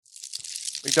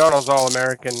McDonald's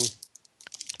All-American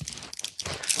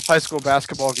high school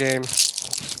basketball game.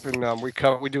 And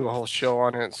we do a whole show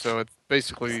on it, so it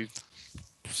basically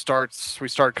we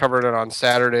start covering it on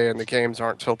Saturday, and the games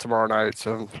aren't till tomorrow night.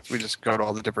 So we just go to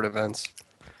all the different events.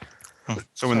 Huh.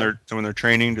 So when they're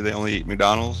training, do they only eat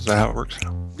McDonald's? Is that how it works?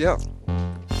 Yeah,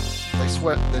 they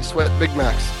sweat Big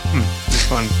Macs. It's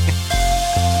fun.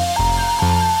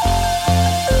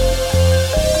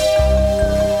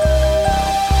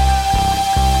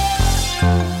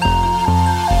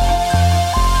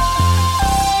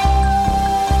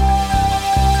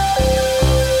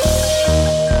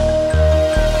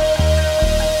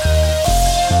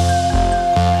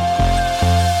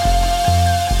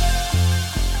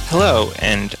 Hello,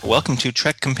 and welcome to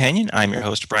Trek Companion. I'm your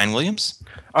host, Brian Williams.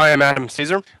 I am Adam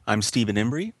Caesar. I'm Stephen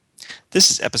Embry. This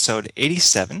is episode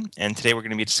 87, and today we're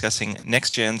going to be discussing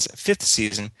Next Gen's 5th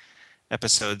season,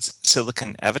 episodes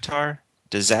Silicon Avatar,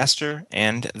 Disaster,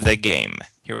 and The Game.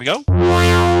 Here we go.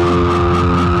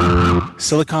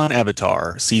 Silicon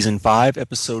Avatar, Season 5,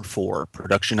 Episode 4,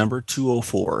 Production Number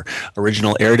 204.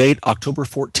 Original air date October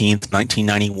 14th,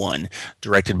 1991.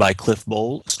 Directed by Cliff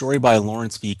Bowl. Story by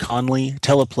Lawrence V. Conley.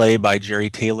 Teleplay by Jerry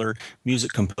Taylor.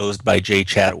 Music composed by Jay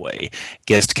Chataway.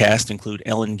 Guest cast include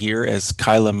Ellen Gear as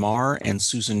Kyla Marr and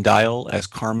Susan Dial as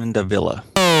Carmen Davila.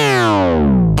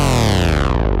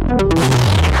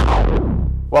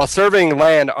 While surveying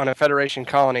land on a Federation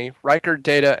colony, Riker,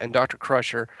 Data, and Dr.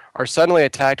 Crusher are suddenly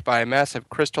attacked by a massive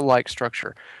crystal-like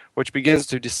structure, which begins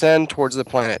to descend towards the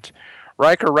planet.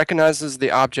 Riker recognizes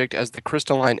the object as the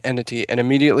crystalline entity and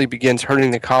immediately begins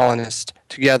herding the colonists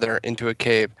together into a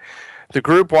cave. The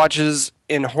group watches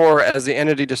in horror as the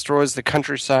entity destroys the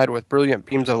countryside with brilliant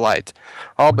beams of light.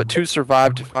 All but two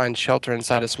survive to find shelter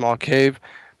inside a small cave,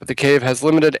 but the cave has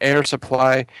limited air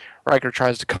supply. Riker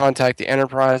tries to contact the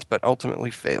Enterprise, but ultimately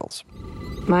fails.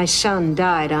 My son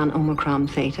died on Omicron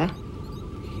Theta.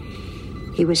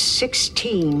 He was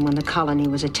 16 when the colony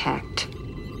was attacked.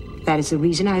 That is the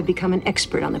reason I have become an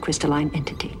expert on the crystalline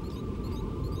entity.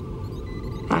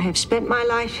 I have spent my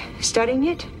life studying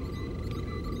it,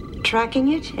 tracking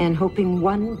it, and hoping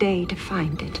one day to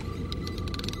find it.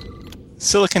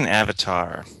 Silicon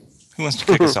Avatar. Who wants to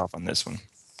kick us off on this one?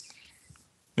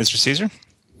 Mr. Caesar?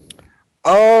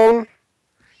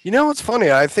 It's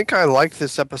funny. I think I liked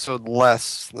this episode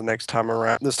less this time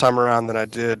around than I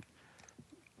did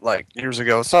like years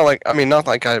ago. It's not like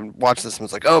I watched this and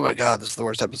was like, oh my god, this is the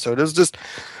worst episode.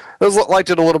 Liked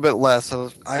it a little bit less.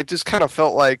 I just kind of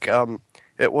felt like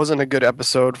it wasn't a good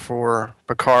episode for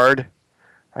Picard.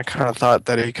 I kind of thought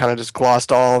that he kind of just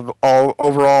glossed all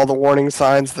over all the warning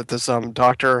signs that this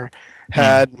doctor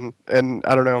had, and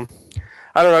I don't know.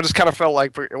 I just kind of felt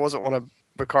like it wasn't one of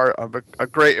Picard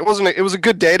it was a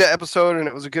good Data episode, and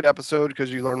it was a good episode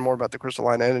because you learn more about the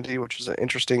crystalline entity, which is an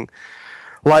interesting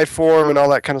life form and all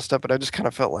that kind of stuff, but I just kind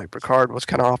of felt like Picard was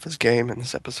kind of off his game in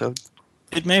this episode.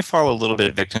 It may fall a little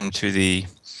bit victim to the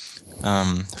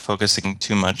focusing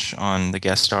too much on the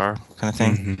guest star kind of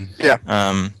thing. Mm-hmm. Yeah.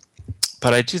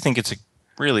 But I do think it's a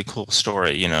really cool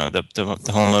story,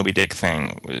 the whole Moby Dick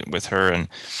thing with her and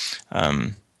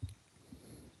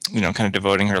kind of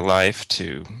devoting her life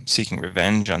to seeking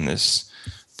revenge on this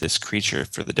creature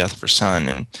for the death of her son.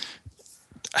 And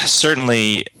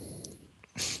certainly,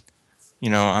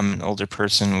 I'm an older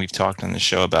person. We've talked on the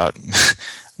show about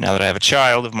now that I have a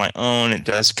child of my own, it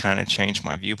does kind of change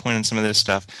my viewpoint on some of this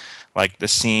stuff. Like the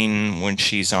scene when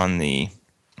she's on the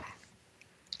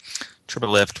triple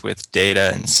lift with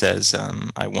Data and says,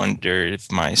 I wonder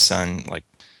if my son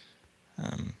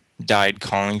died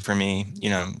calling for me.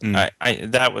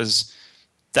 That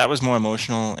was more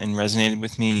emotional and resonated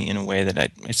with me in a way that I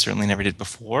certainly never did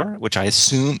before, which I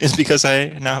assume is because I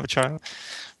now have a child.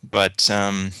 But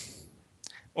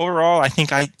overall, I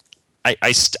think I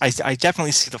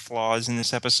definitely see the flaws in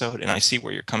this episode, and I see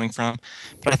where you're coming from.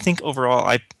 But I think overall,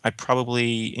 I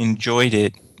probably enjoyed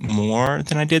it more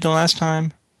than I did the last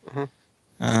time.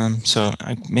 Mm-hmm. So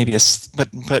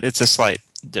but it's a slight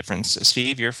difference.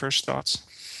 Steve, your first thoughts?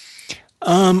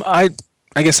 I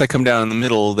guess I come down in the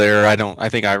middle there. I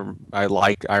think I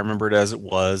remember it as it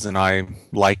was, and I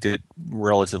liked it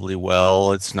relatively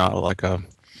well. It's not like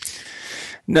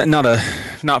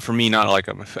not for me, not like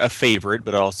a favorite,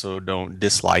 but I also don't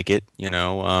dislike it. It's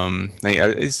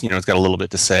got a little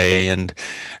bit to say, and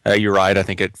you're right. I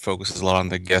think it focuses a lot on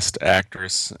the guest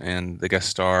actress and the guest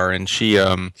star, and she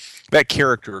that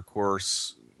character, of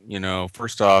course.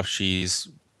 First off, she's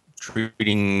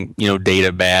treating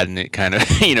Data bad, and it kind of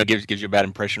gives you a bad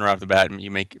impression right off the bat, and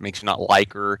makes you not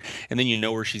like her, and then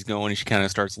where she's going, and she kind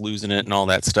of starts losing it and all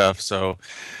that stuff. So,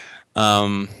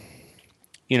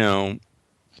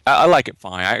 I like it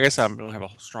fine. I guess I don't have a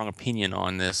strong opinion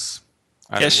on this.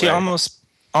 Yeah, she way.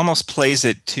 almost plays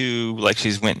it too like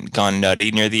she's gone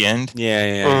nutty near the end.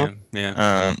 Yeah.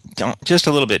 Don't just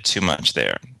a little bit too much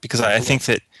there, because I think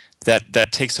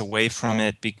that takes away from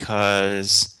it,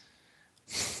 because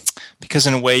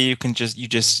in a way you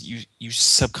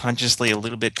subconsciously a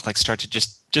little bit like start to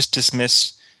just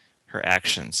dismiss her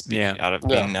actions out of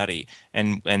being nutty,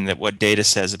 and that what Data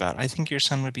says about, I think your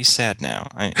son would be sad now.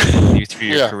 You threw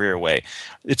your career away.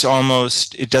 It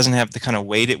doesn't have the kind of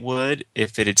weight it would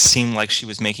if it had seemed like she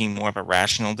was making more of a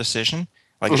rational decision,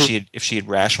 like if she had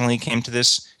rationally came to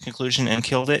this conclusion and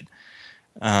killed it,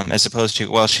 as opposed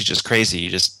to, well, she's just crazy.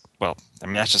 That's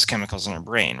just chemicals in her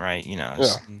brain, right?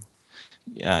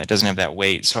 It doesn't have that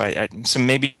weight. So so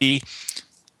maybe.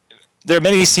 There are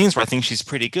many scenes where I think she's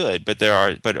pretty good, but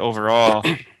overall,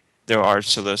 there are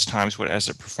so those times when, as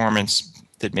a performance,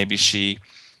 that maybe she,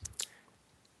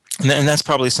 and that's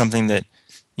probably something that,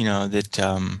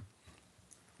 that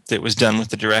was done with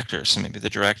the director. So maybe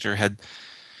the director had,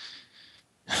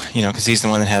 because he's the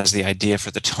one that has the idea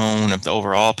for the tone of the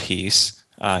overall piece,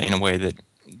 in a way that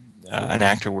an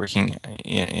actor working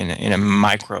in a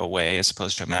micro way as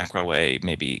opposed to a macro way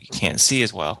maybe can't see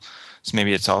as well. So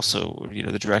maybe it's also,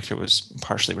 the director was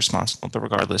partially responsible, but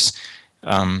regardless,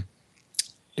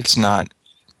 it's not.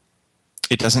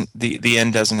 It doesn't. The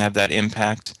end doesn't have that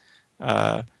impact,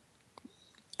 and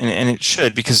it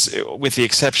should, because with the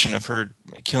exception of her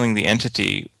killing the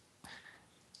entity,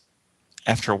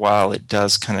 after a while it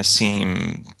does kind of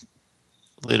seem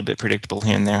a little bit predictable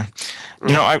here and there.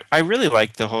 I really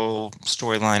like the whole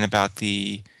storyline about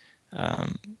the.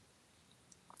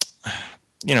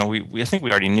 I think we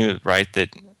already knew, right,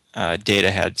 that Data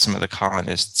had some of the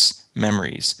colonists'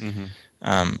 memories,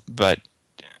 but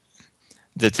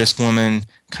that this woman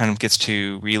kind of gets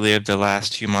to relive the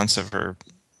last few months of her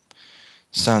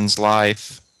son's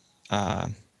life,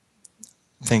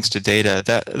 thanks to Data.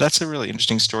 That's a really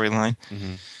interesting storyline.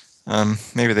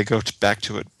 Maybe they go back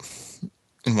to it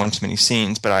in one too many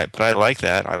scenes, but I like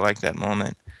that. I like that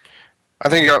moment. I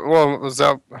think was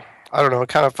that. I don't know. It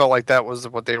kind of felt like that was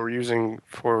what they were using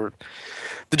for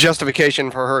the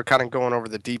justification for her kind of going over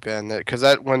the deep end. Because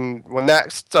when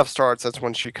that stuff starts, that's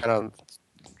when she kind of,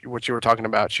 what you were talking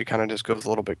about, she kind of just goes a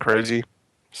little bit crazy.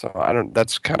 So I don't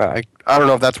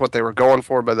know if that's what they were going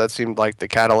for, but that seemed like the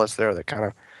catalyst there that kind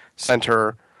of sent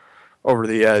her over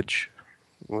the edge.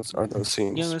 Are those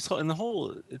scenes?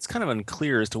 It's kind of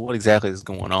unclear as to what exactly is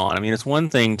going on. I mean, it's one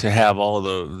thing to have all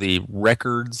of the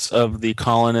records of the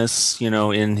colonists, they've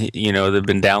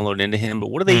been downloaded into him, but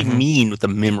what do they mean with the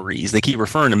memories? They keep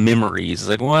referring to memories. It's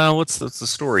like, well, what's the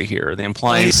story here? Are they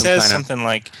implying he says something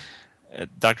like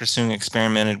Dr. Soong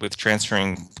experimented with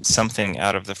transferring something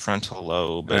out of the frontal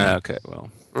lobe. Okay,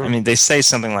 well. I mean, they say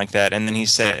something like that, and then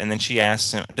she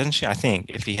asks him, doesn't she? I think,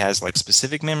 if he has like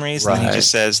specific memories, and then he just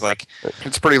says like,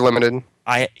 it's pretty limited.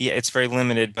 It's very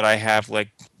limited, but I have like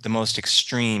the most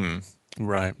extreme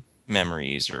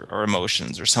memories or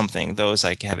emotions or something. Those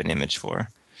I have an image for.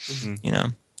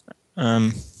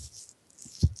 I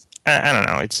don't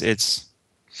know. It's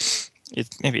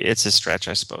maybe it's a stretch,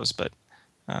 I suppose, but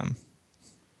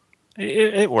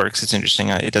it works. It's interesting.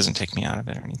 It doesn't take me out of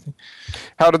it or anything.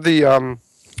 How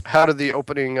did the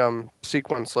opening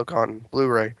sequence look on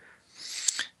Blu-ray?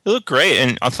 It looked great,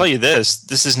 and I'll tell you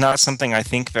this is not something I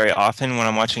think very often when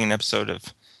I'm watching an episode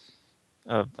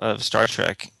of Star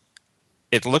Trek.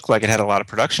 It looked like it had a lot of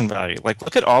production value. Like,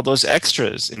 look at all those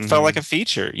extras. It felt like a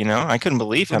feature, I couldn't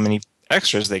believe how many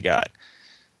extras they got.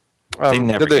 They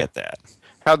never get that.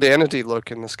 How'd the entity look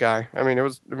in the sky? I mean,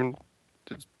 it's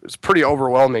pretty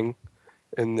overwhelming.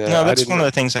 That's one of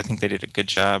the things I think they did a good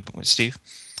job with, Steve.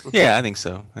 Yeah, I think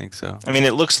so. I mean,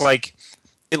 it looks like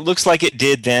it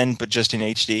did then, but just in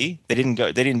HD. They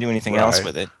didn't do anything else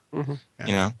with it.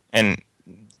 And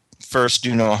first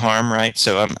do no harm, right?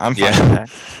 So I'm fine with that.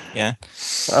 Yeah.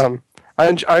 I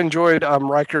enjoyed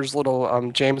Riker's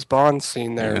little James Bond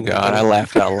scene there. Oh God, I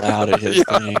laughed out loud at his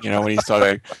thing. When he's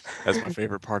talking, that's my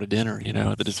favorite part of dinner.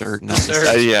 The dessert. And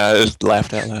I just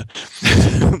laughed out loud.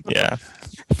 Yeah.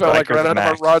 Felt like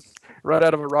right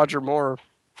out of a Roger Moore.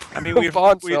 I mean, we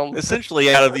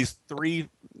essentially, out of these three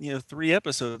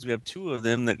episodes, we have two of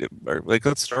them that are like,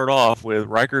 let's start off with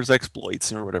Riker's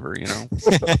exploits or whatever,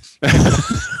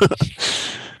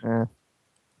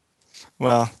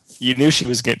 Well, you knew she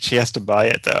was good. She has to buy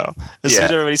it though. As soon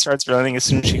as everybody starts running, as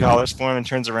soon as she hollers for him and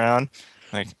turns around,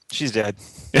 like, she's dead.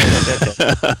 Dead.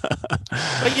 But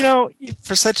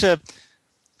for such a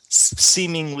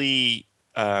seemingly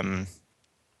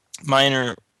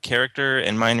minor character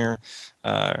and minor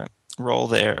role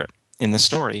there in the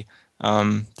story,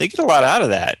 They get a lot out of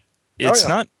that. It's yeah.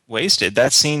 not wasted.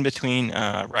 That scene between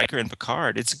Riker and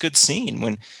Picard, it's a good scene.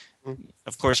 When,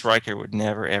 of course, Riker would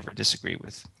never ever disagree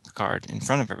with Picard in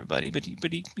front of everybody, but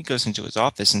he goes into his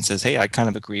office and says, "Hey, I kind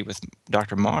of agree with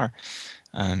Dr. Marr.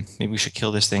 Maybe we should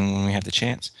kill this thing when we have the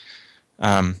chance."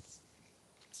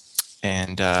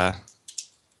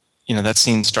 That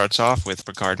scene starts off with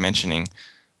Picard mentioning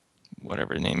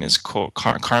whatever her name is,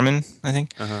 Carmen, I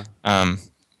think. Uh-huh. And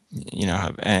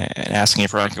asking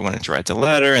if Riker wanted to write the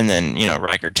letter, and then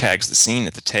Riker tags the scene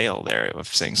at the tail there of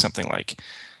saying something like,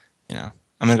 "I'm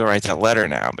gonna go write that letter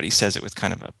now," but he says it with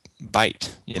kind of a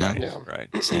bite, Right.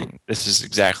 saying this is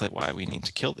exactly why we need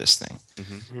to kill this thing,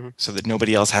 Mm-hmm. so that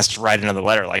nobody else has to write another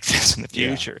letter like this in the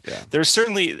future. Yeah. There's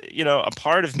certainly a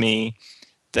part of me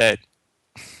that,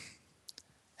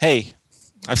 hey,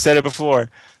 I've said it before,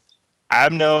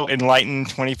 I'm no enlightened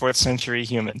 24th century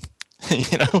human.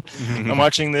 I'm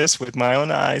watching this with my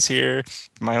own eyes here,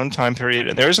 my own time period,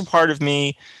 and there's a part of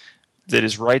me that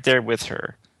is right there with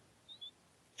her,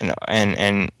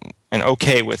 and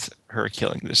okay with her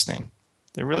killing this thing.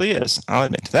 There really is. I'll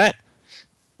admit to that.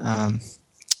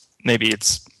 Maybe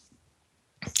it's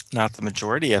not the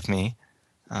majority of me,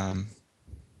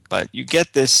 but you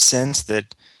get this sense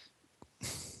that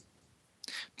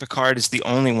Picard is the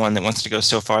only one that wants to go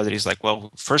so far that he's like,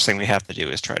 well, first thing we have to do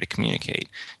is try to communicate.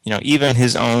 Even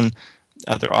his own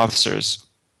other officers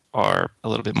are a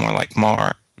little bit more like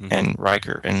Marr and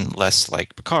Riker and less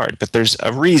like Picard. But there's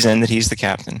a reason that he's the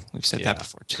captain. We've said that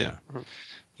before too.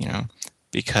 Yeah.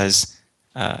 Because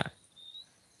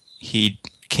he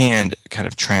can kind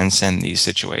of transcend these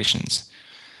situations.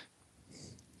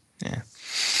 Yeah.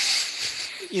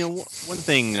 One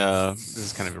thing, this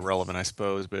is kind of irrelevant, I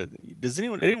suppose, but does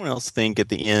anyone else think at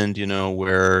the end,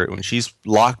 where when she's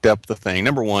locked up the thing,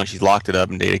 number one, she's locked it up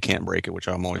and Data can't break it, which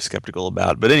I'm always skeptical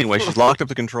about. But anyway, she's locked up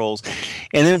the controls,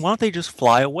 and then why don't they just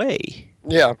fly away?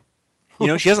 Yeah.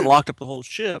 She hasn't locked up the whole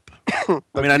ship. I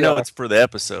mean, I know it's for the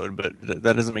episode, but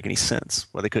that doesn't make any sense.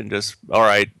 Why they couldn't just, all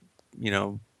right, do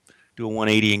a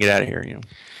 180 and get out of here,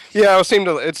 Yeah, it seemed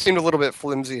a little bit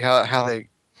flimsy how they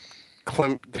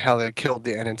killed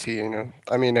the entity.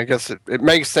 I mean, I guess it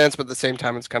makes sense, but at the same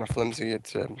time, it's kind of flimsy. It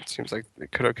seems like they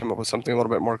could have come up with something a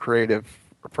little bit more creative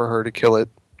for her to kill it.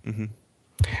 Mm-hmm.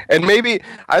 And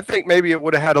I think maybe it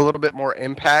would have had a little bit more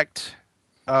impact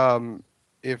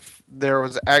if there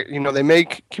was, they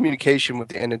make communication with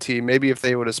the entity. Maybe if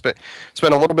they would have spent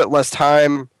a little bit less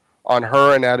time on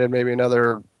her and added maybe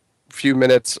another few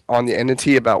minutes on the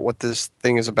entity about what this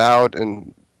thing is about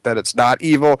and that it's not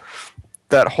evil.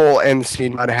 That whole end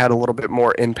scene might have had a little bit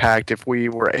more impact if we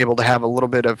were able to have a little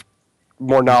bit of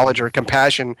more knowledge or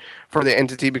compassion for the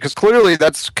entity, because clearly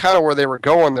that's kind of where they were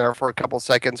going there for a couple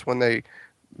seconds when they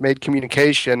made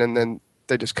communication and then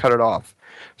they just cut it off.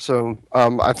 So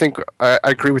I think I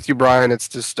agree with you, Brian. It's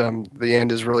just the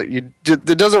end is really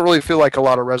it doesn't really feel like a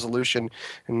lot of resolution,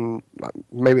 and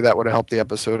maybe that would have helped the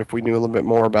episode if we knew a little bit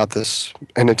more about this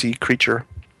entity creature.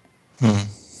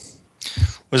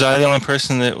 Was I the only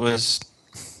person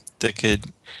that could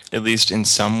at least in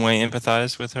some way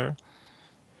empathize with her?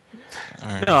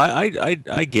 No,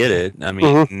 I get it. I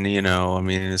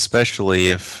mean, especially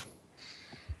if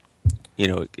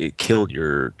it killed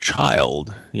your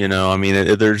child. I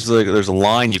mean, there's a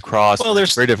line you cross. Well,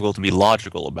 it's very difficult to be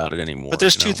logical about it anymore. But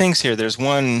there's two things here. There's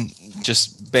one,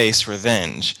 just base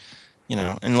revenge,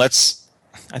 and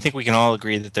I think we can all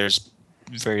agree that there's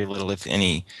very little, if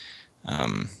any,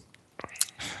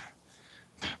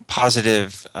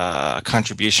 positive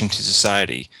contribution to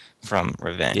society from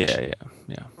revenge.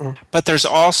 Yeah. But there's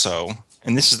also,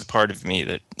 and this is the part of me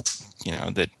that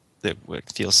that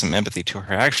would feel some empathy to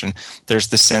her action. There's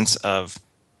the sense of,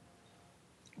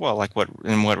 well, like what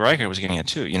Riker was getting at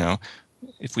too.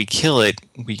 If we kill it,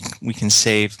 we can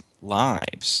save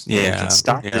lives. We can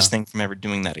stop this thing from ever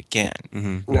doing that again.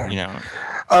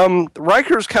 Mm-hmm.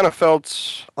 Riker's kind of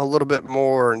felt a little bit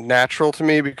more natural to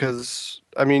me because,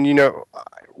 I mean,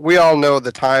 we all know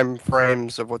the time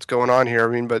frames of what's going on here.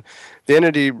 I mean, but the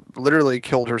entity literally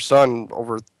killed her son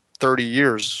over 30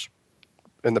 years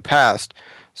in the past.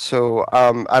 So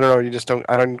I don't know.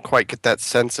 I don't quite get that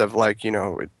sense of like,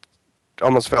 it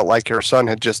almost felt like her son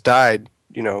had just died,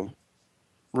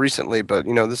 recently. But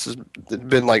this has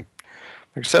been like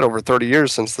I said, over 30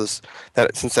 years since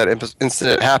that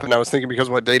incident happened. I was thinking because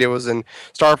Data was in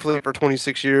Starfleet for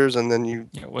 26 years, and then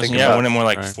wasn't it more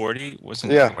like 40?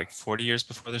 Wasn't it like 40 years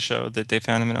before the show that they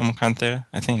found him in Omokante?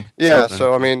 I think. Yeah.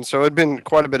 So I mean, it'd been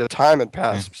quite a bit of time had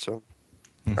passed. Yeah. So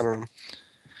I don't know.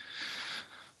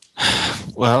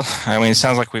 Well, I mean, it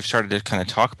sounds like we've started to kind of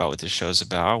talk about what this show's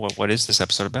about. What is this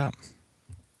episode about?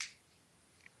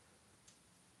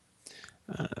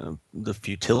 the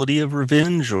futility of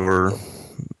revenge, or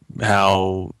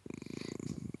how,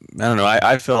 I don't know.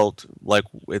 I felt like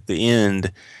at the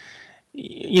end,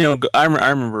 I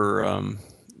remember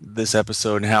this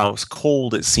episode and how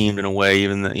cold it seemed in a way,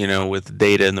 even with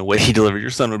Data and the way he delivered, your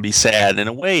son would be sad. In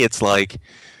a way, it's like,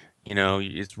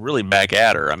 it's really back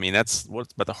at her. I mean, that's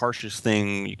what's about the harshest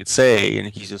thing you could say, and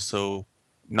he's just so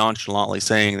nonchalantly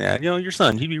saying that. Your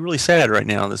son, he'd be really sad right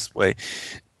now this way.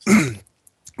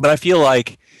 But I feel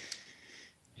like,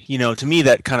 to me,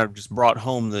 that kind of just brought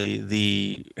home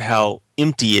the how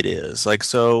empty it is. Like,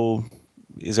 so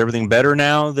is everything better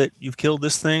now that you've killed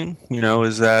this thing?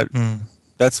 Is that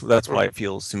that's why it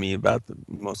feels to me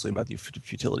mostly about the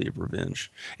futility of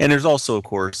revenge. And there's also, of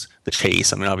course, the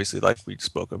chase. I mean, obviously, like we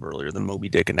spoke of earlier, the Moby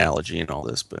Dick analogy and all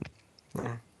this, but.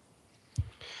 Well,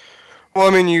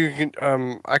 I mean, you can.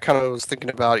 I kind of was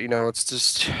thinking about, it's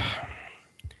just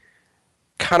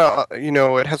kind of,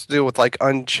 it has to do with like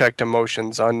unchecked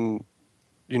emotions,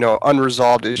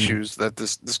 unresolved issues that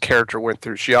this character went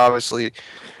through. She obviously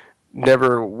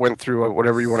never went through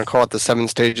whatever you want to call it, the 7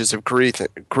 stages of grief,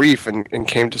 and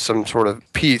came to some sort of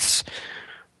peace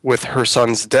with her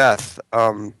son's death.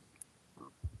 And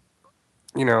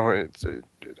that's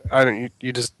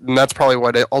probably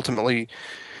what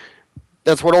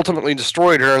that's what ultimately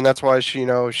destroyed her, and that's why she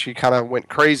kind of went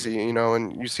crazy,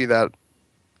 and you see that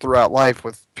throughout life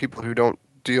with people who don't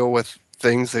deal with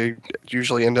things. They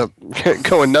usually end up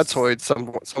going nutsoid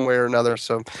some way or another.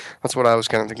 So that's what I was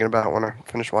kind of thinking about when I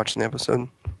finished watching the episode.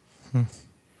 Well,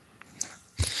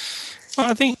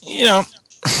 I think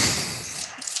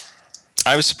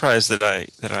I was surprised that I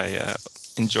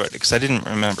enjoyed it because I didn't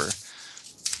remember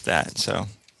that. So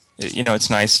it's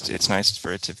nice. It's nice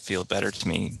for it to feel better to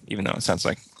me, even though it sounds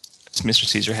like Mr.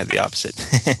 Caesar had the opposite.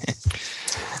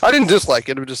 I didn't dislike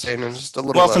it. I'm just saying, it's just a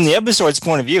little. Well, less. from the episode's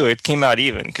point of view, it came out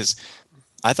even because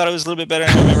I thought it was a little bit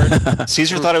better than I remembered.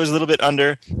 Caesar thought it was a little bit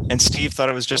under, and Steve thought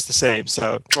it was just the same.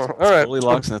 So, all right.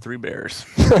 Goldilocks and the Three Bears.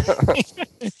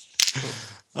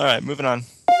 All right, moving on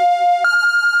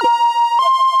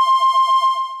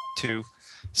to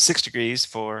 6 degrees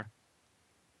for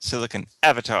Silicon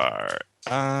Avatar.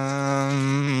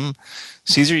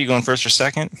 Caesar, you going first or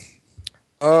second?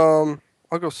 I'll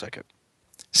go second.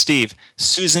 Steve,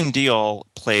 Susan Diol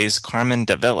plays Carmen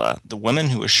Davila, the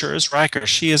woman who assures Riker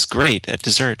she is great at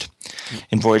dessert.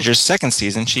 In Voyager's 2nd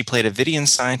season, she played a Vidian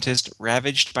scientist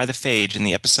ravaged by the phage in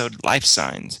the episode Life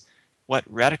Signs. What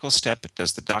radical step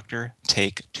does the Doctor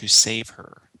take to save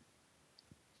her?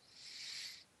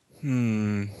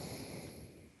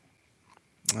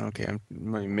 Okay, I'm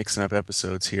mixing up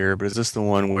episodes here, but is this the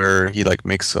one where he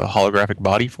makes a holographic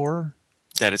body for her?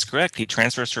 That is correct. He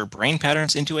transfers her brain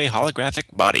patterns into a holographic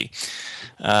body.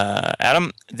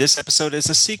 Adam, this episode is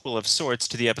a sequel of sorts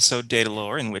to the episode Data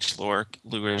Lore, in which Lore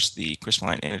lures the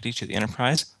crystalline entity to the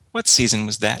Enterprise. What season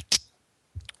was that?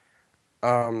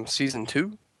 Season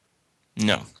 2?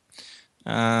 No.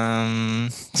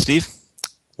 Steve?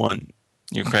 1.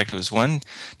 You're correct. It was 1.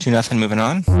 2-0. Moving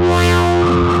on.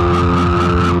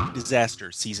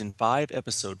 Disaster, Season 5,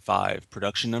 Episode 5,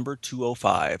 Production Number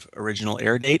 205. Original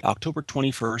air date, October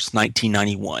 21st,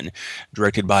 1991.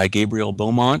 Directed by Gabriel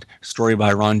Beaumont. Story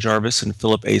by Ron Jarvis and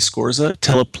Philip A. Scorza.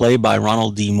 Teleplay by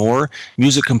Ronald D. Moore.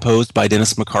 Music composed by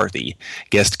Dennis McCarthy.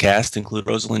 Guest cast include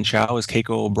Rosalind Chow as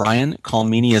Keiko O'Brien, Colm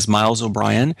Meaney as Miles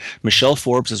O'Brien, Michelle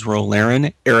Forbes as Ro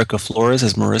Laren, Erica Flores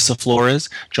as Marissa Flores,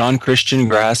 John Christian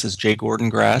Grass as J. Gordon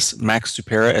Grass, Max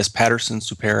Supera as Patterson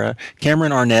Supera,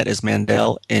 Cameron Arnett as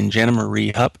Mandel, and Jana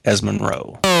Marie Hupp as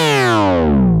Monroe.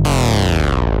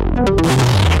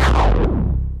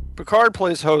 Picard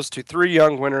plays host to 3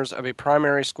 young winners of a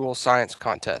primary school science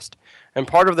contest, and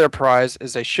part of their prize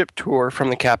is a ship tour from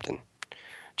the captain.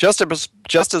 Just as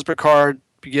Picard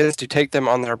begins to take them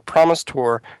on their promised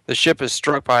tour, the ship is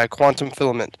struck by a quantum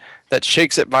filament that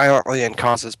shakes it violently and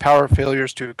causes power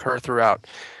failures to occur throughout.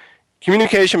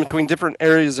 Communication between different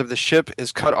areas of the ship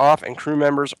is cut off and crew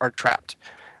members are trapped.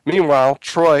 Meanwhile,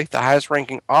 Troy, the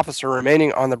highest-ranking officer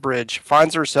remaining on the bridge,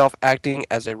 finds herself acting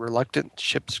as a reluctant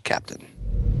ship's captain.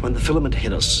 When the filament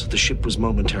hit us, the ship was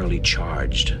momentarily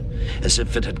charged, as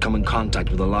if it had come in contact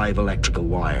with a live electrical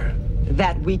wire.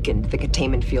 That weakened the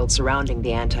containment field surrounding the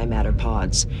antimatter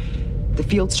pods. The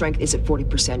field strength is at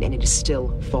 40% and it is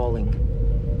still falling.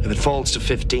 If it falls to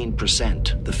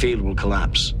 15%, the field will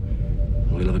collapse.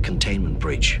 We'll have a containment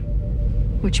breach.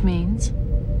 Which means?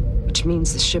 Which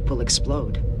means the ship will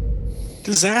explode.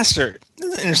 Disaster. This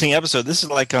is an interesting episode. This is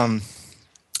like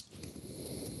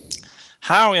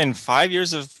how in 5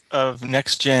 years of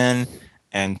Next Gen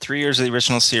and 3 years of the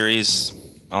original series,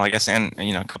 well, I guess, and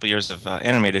a couple years of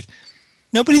animated,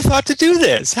 nobody thought to do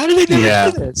this. How did they never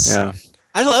Yeah, do this? yeah.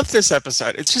 I love this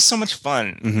episode. It's just so much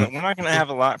fun. Mhm. But we're not going to have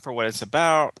a lot for what it's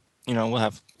about. We'll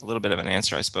have a little bit of an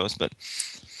answer, I suppose. But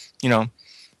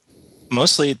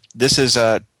mostly this is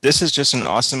just an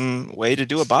awesome way to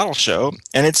do a bottle show,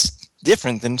 and it's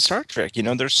different than Star Trek.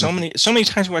 There's so many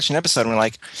times we watch an episode and we're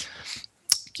like,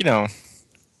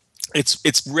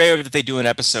 it's rare that they do an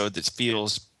episode that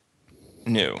feels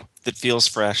new, that feels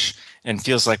fresh, and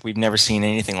feels like we've never seen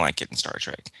anything like it in Star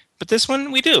Trek. But this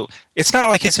one we do. It's not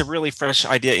like it's a really fresh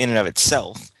idea in and of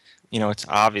itself. It's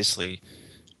obviously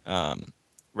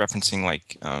referencing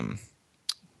like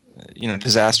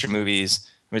disaster movies.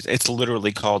 It's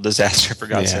literally called Disaster, for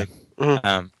God's sake.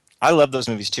 Mhm. I love those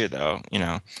movies too, though.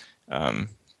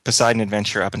 Poseidon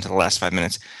Adventure up until the last 5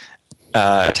 minutes.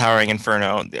 Towering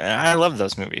Inferno. I love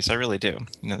those movies. I really do.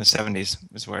 The 70s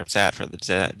is where it's at for the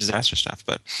disaster stuff.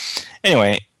 But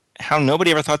anyway, how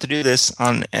nobody ever thought to do this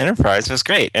on Enterprise was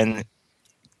great. And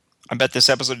I bet this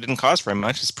episode didn't cost very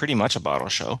much. It's pretty much a bottle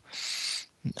show.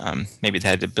 Maybe they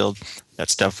had to build that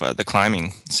stuff, the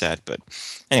climbing set. But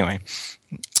anyway,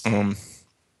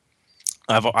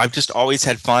 I've just always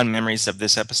had fond memories of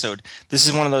this episode. This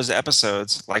is one of those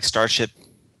episodes like Starship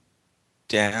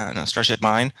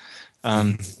Mine.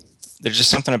 There's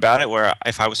just something about it where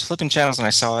if I was flipping channels and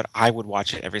I saw it, I would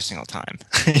watch it every single time.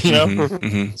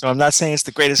 So I'm not saying it's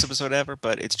the greatest episode ever,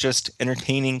 but it's just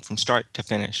entertaining from start to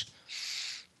finish.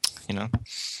 What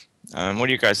are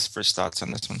your guys' first thoughts on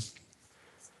this one?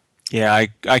 Yeah,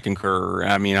 I concur.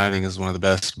 I mean, I think this is one of the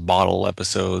best bottle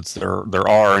episodes there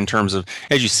are in terms of,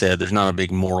 as you said, there's not a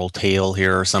big moral tale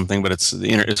here or something, but it's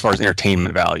as far as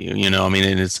entertainment value. I mean,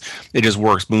 it just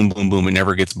works. Boom, boom, boom. It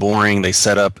never gets boring. They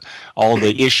set up all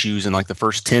the issues in like the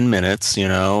first 10 minutes.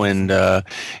 And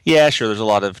yeah, sure, there's a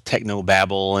lot of techno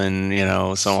babble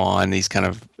and so on. These kind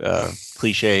of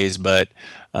cliches, but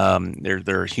there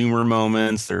are humor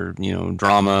moments. There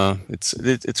drama.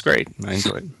 It's great. I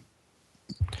enjoy it.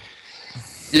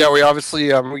 Yeah, we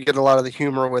obviously we get a lot of the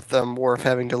humor with Worf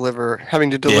having to deliver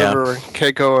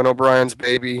Keiko and O'Brien's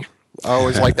baby. I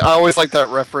always like that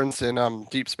reference in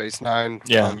Deep Space Nine.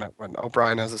 Yeah. When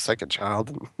O'Brien has a second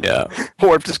child. And Yeah.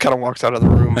 Worf just kind of walks out of the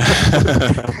room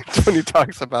when he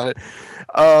talks about it.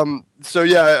 So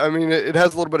yeah, I mean, it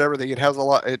has a little bit of everything. It has a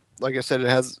lot. Like I said, it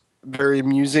has very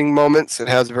amusing moments. It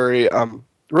has very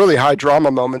really high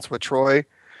drama moments with Troy.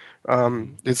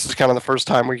 This is kind of the first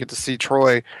time we get to see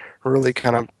Troy really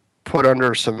kind of put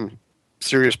under some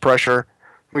serious pressure.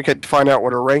 We could find out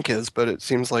what her rank is, but it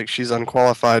seems like she's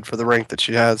unqualified for the rank that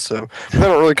she has. So they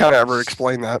don't really kind of ever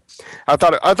explain that. I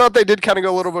thought they did kind of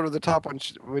go a little bit to the top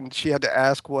when she had to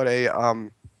ask what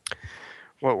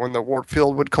when the warp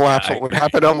field would collapse, what would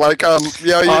happen. I'm like, I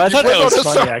thought that was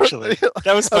funny, actually.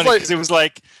 That was funny because it was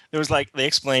like they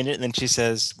explained it, and then she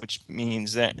says, which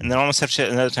means that, and then almost have to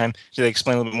another time they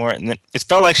explain a little bit more, and then it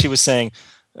felt like she was saying,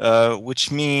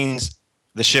 which means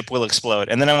the ship will explode,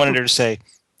 and then I wanted her to say,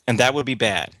 and that would be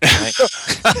bad. Right?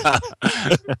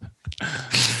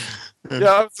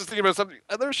 Yeah, I was just thinking about something.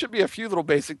 There should be a few little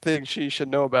basic things she should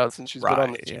know about since she's been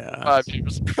on the ship for 5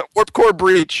 years. Warp core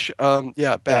breach.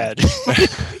 Yeah, bad.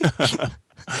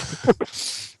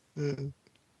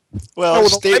 Well,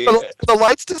 the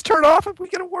lights just turn off if we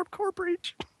get a warp core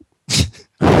breach.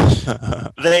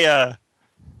 They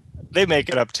make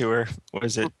it up to her. What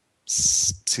is it?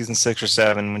 Season 6 or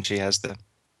 7 when she has the.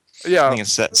 Yeah, I think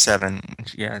it's 7.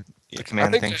 Yeah, the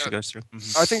command thing she goes through.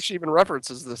 I think she even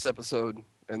references this episode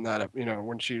in that,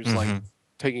 when she was like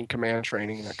taking command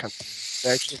training and that kind of thing.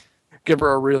 They actually give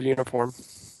her a real uniform.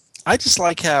 I just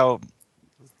like how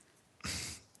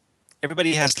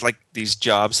everybody has like these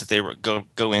jobs that they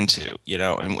go into,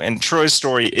 and Troy's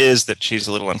story is that she's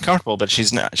a little uncomfortable, but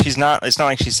she's not. It's not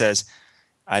like she says,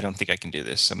 I don't think I can do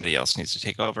this. Somebody else needs to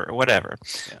take over or whatever.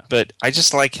 Yeah. But I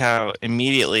just like how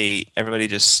immediately everybody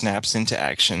just snaps into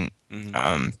action.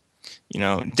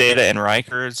 Data and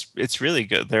Riker, it's really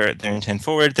good. They're intent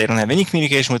forward. They don't have any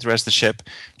communication with the rest of the ship.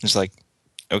 It's like,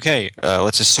 okay,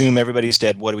 let's assume everybody's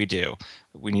dead. What do we do?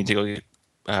 We need to go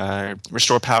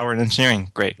restore power and engineering.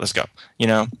 Great, let's go.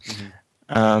 I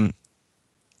don't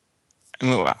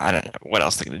know what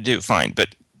else they're going to do. Fine,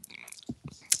 but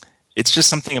it's just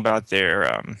something about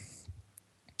their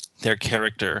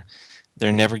character,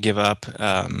 their never give up,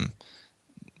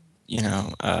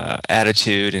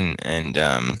 attitude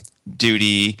and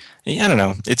duty. I don't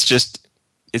know.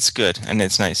 It's good and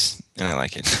it's nice and I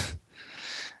like it.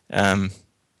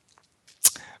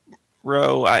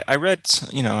 Ro, I read,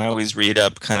 I always read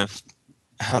up kind of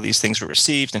how these things were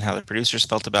received and how the producers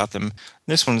felt about them.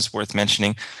 This one's worth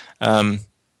mentioning.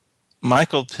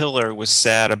 Michael Piller was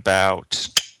sad about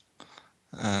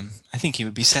I think he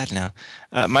would be sad now.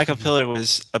 Michael Piller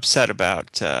was upset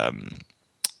about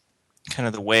kind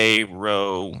of the way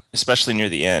Ro, especially near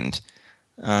the end,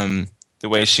 the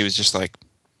way she was just like,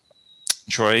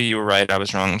 Troy, you were right, I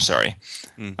was wrong, I'm sorry.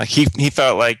 Like he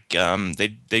felt like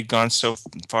they'd gone so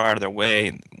far out of their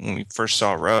way when we first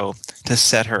saw Ro to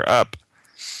set her up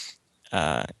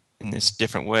in this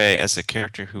different way as a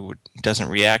character who doesn't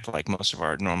react like most of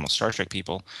our normal Star Trek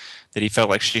people, that he felt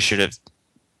like she should have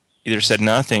either said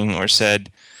nothing or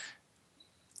said,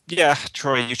 yeah,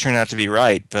 Troy, you turned out to be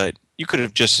right, but you could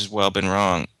have just as well been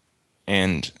wrong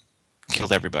and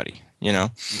killed everybody, you know?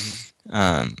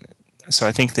 So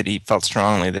I think that he felt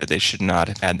strongly that they should not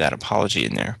have had that apology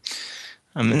in there.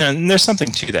 And there's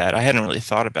something to that. I hadn't really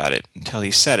thought about it until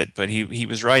he said it, but he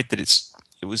was right that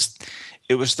it was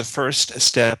the first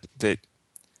step that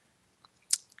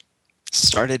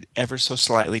started ever so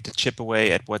slightly to chip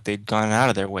away at what they'd gone out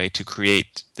of their way to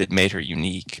create that made her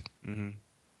unique.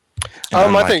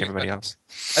 I think everybody else.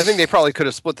 I think they probably could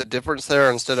have split the difference there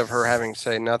instead of her having to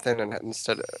say nothing, and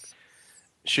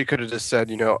she could have just said,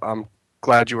 I'm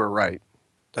glad you were right.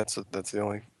 That's the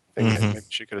only thing that maybe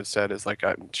she could have said is like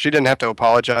she didn't have to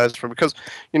apologize for, because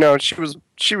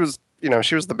she was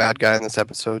the bad guy in this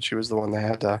episode. She was the one that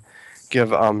had to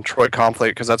give Troy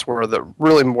conflict, because that's where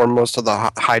most of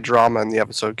the high drama in the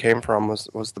episode came from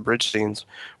was the bridge scenes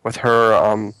with her,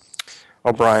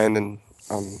 O'Brien, and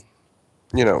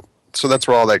so that's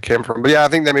where all that came from. But yeah, I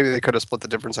think that maybe they could have split the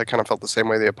difference. I kind of felt the same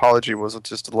way. The apology was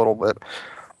just a little bit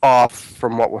off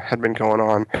from what had been going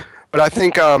on. But I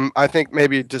think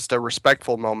maybe just a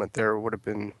respectful moment there would have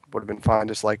been fine.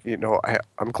 Just like,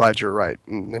 I'm glad you're right,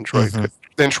 and then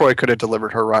Troy could have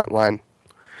delivered her right line,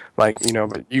 like,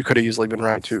 but you could have easily been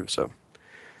right too. So.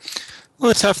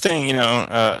 Well, the tough thing,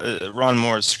 Ron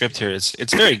Moore's script here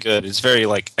it's very good. It's very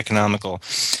like economical,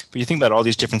 but you think about all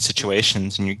these different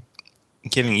situations, and you're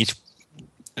giving each.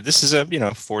 This is a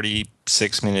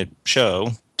 46-minute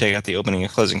show. Take out the opening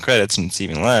and closing credits, and it's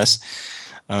even less.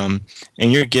 And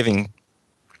you're giving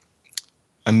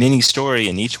a mini story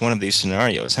in each one of these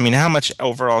scenarios. I mean, how much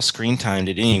overall screen time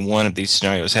did any one of these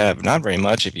scenarios have? Not very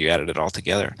much if you added it all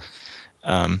together.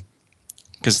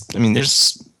 Because,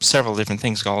 there's several different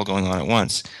things all going on at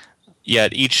once.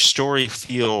 Yet each story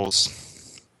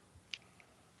feels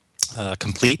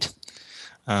complete.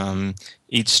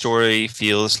 Each story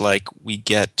feels like we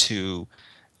get to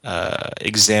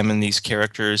examine these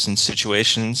characters in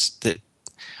situations that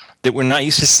we're not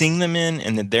used to seeing them in,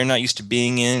 and that they're not used to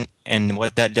being in. And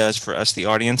what that does for us, the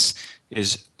audience,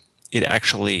 is it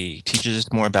actually teaches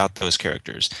us more about those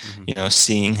characters.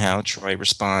 Seeing how Troy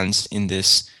responds in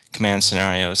this command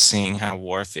scenario, seeing how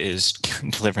Worf is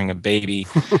delivering a baby,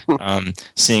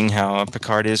 seeing how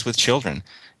Picard is with children,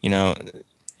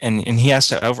 and he has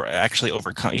to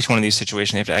overcome each one of these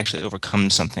situations. They have to actually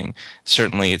overcome something.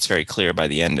 Certainly, it's very clear by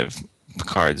the end of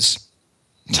Picard's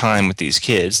time with these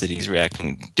kids that he's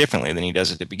reacting differently than he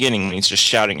does at the beginning when he's just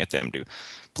shouting at them to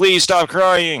please stop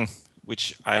crying,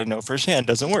 which I know firsthand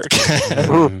doesn't work.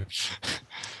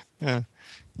 Yeah,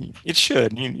 it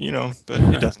should, but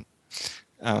it doesn't.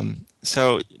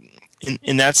 So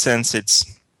in that sense,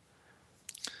 it's,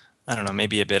 I don't know,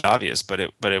 maybe a bit obvious, but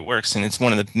it works, and it's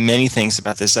one of the many things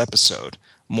about this episode,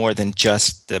 more than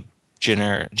just the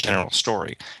general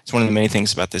story. It's one of the many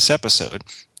things about this episode,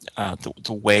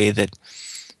 the way that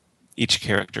each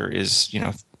character is,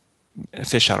 a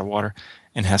fish out of water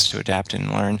and has to adapt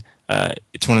and learn.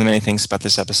 It's one of the many things about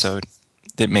this episode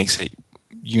that makes it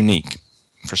unique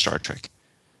for Star Trek,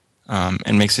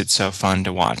 and makes it so fun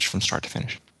to watch from start to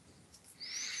finish.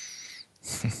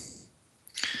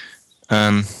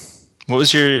 What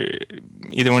was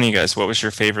either one of you guys, what was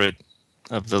your favorite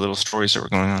of the little stories that were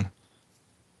going on?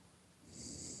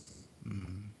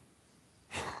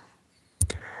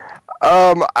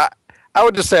 I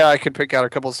would just say I could pick out a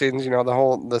couple of scenes.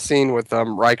 The scene with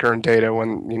Riker and Data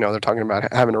when they're talking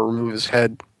about having to remove his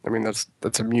head.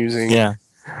 That's amusing. Yeah.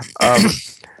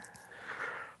 It's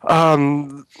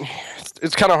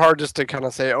kind of hard just to kind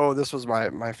of say, oh, this was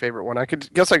my favorite one. I could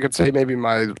say maybe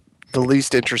the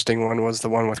least interesting one was the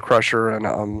one with Crusher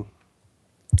and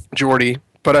Geordi,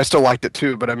 but I still liked it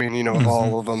too. But of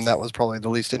all of them, that was probably the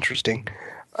least interesting.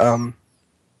 But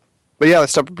yeah, the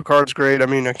stuff with Picard's great. I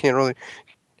can't really.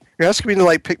 You're asking me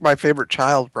to pick my favorite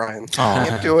child, Brian. I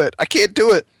can't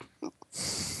do it.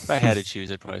 If I had to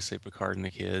choose, I'd probably say Picard and the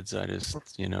kids. I just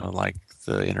like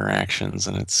the interactions,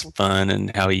 and it's fun,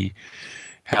 and how he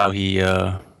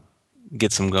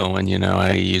gets them going.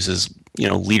 How he uses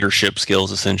leadership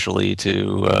skills essentially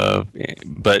to,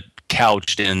 but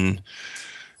couched in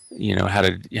how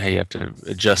you have to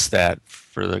adjust that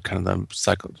for the kind of the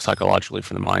psychologically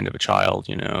for the mind of a child,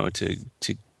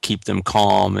 to keep them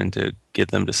calm and to get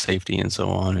them to safety and so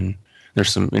on. And there's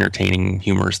some entertaining,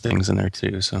 humorous things in there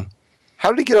too. So, How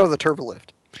did he get out of the turbo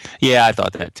lift? yeah, I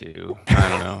thought that too. I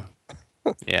don't know.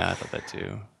 Yeah, I thought that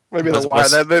too. Maybe the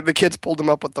wire. The kids pulled him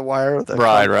up with the wire.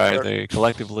 Right. They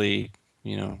collectively,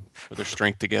 put their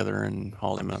strength together and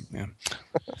hauled him up. Yeah.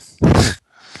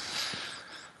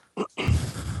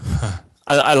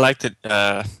 I like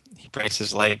that he breaks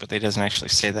his leg, but he doesn't actually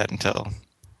say that until,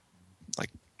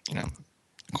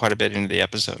 quite a bit into the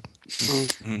episode.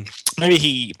 Mm-hmm.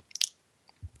 Maybe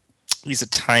he's a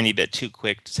tiny bit too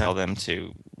quick to tell them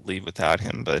to leave without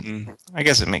him, but I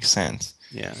guess it makes sense.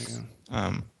 Yeah.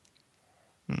 I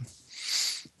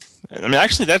mean,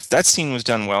 actually, that scene was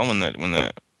done well when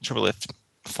the turbo lift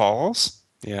falls.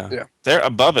 Yeah. They're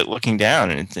above it, looking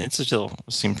down, and it still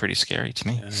seemed pretty scary to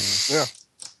me. Yeah.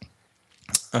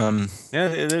 Yeah,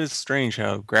 it is strange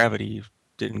how gravity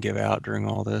didn't give out during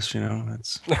all this.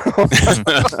 It's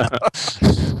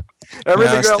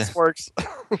Everything else works.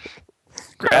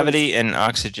 Gravity and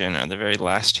oxygen are the very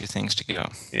last two things to go.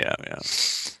 Yeah.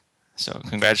 So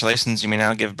congratulations, you may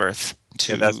now give birth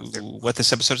to what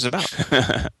this episode is about.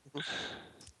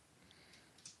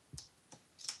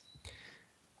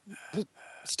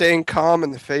 Staying calm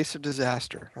in the face of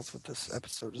disaster. That's what this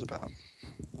episode is about.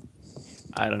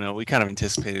 I don't know. We kind of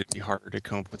anticipated it'd be harder to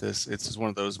come up with this. It's just one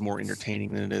of those more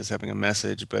entertaining than it is having a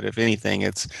message. But if anything,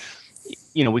 it's,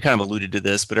 we kind of alluded to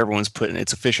this, but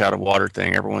it's a fish out of water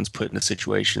thing. Everyone's put into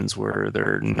situations where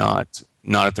they're not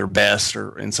at their best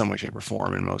or in some way, shape, or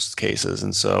form in most cases.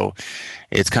 And so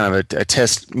it's kind of a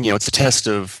test, it's a test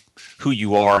of who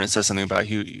you are, and it says something about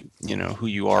who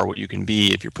you are, what you can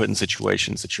be if you're put in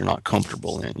situations that you're not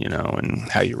comfortable in, and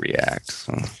how you react.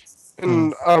 So.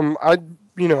 And I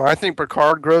think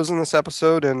Picard grows in this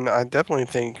episode, and I definitely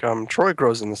think Troy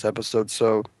grows in this episode.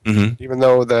 So even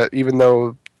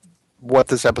though what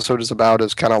this episode is about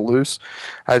is kind of loose,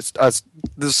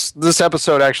 this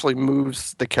episode actually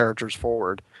moves the characters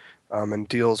forward and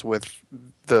deals with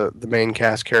the main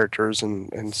cast characters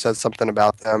and says something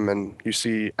about them, and you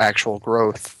see actual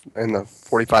growth in the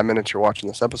 45 minutes you're watching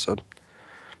this episode.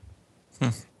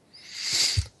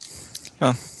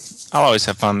 Well, I'll always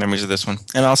have fond memories of this one,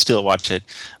 and I'll still watch it.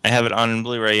 I have it on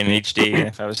Blu-ray in HD, and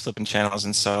if I was flipping channels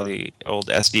and saw the old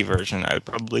SD version, I would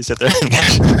probably sit there and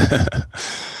watch it.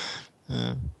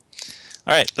 All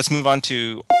right, let's move on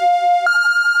to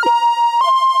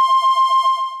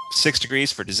 6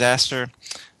 Degrees for Disaster.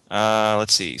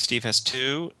 Let's see. Steve has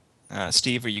 2.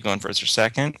 Steve, are you going first or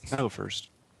second? I'll go first.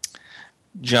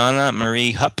 Jana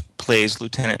Marie Hupp plays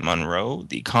Lieutenant Monroe,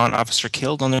 the con officer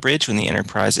killed on the bridge when the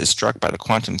Enterprise is struck by the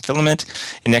quantum filament.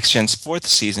 In Next Gen's 4th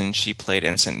season, she played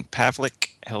Ensign Pavlik,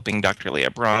 helping Dr.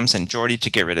 Leah Brahms and Geordi to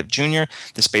get rid of Junior,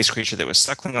 the space creature that was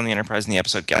suckling on the Enterprise in the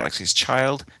episode Galaxy's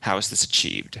Child. How is this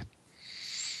achieved?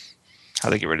 How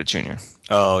do they get rid of Junior?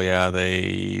 Oh, yeah,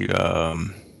 they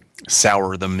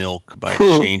sour the milk by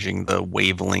changing the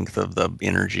wavelength of the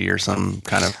energy or some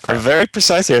kind of crap. A very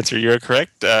precise answer. You're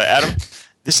correct. Adam,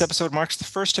 this episode marks the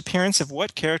first appearance of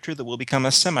what character that will become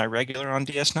a semi-regular on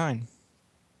DS9?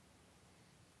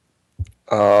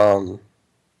 That'll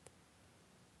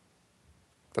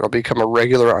become a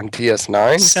regular on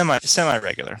DS9?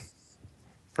 Semi-regular.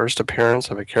 First appearance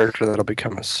of a character that'll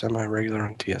become a semi-regular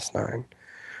on DS9. And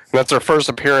that's their first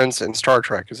appearance in Star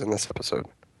Trek is in this episode.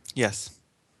 Yes.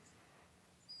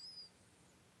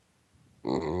 I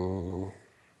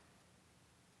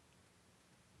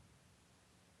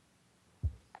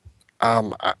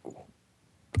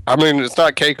mean, it's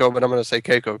not Keiko, but I'm going to say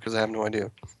Keiko because I have no idea.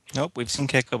 Nope, we've seen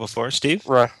Keiko before. Steve?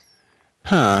 Right.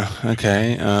 Huh,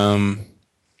 okay.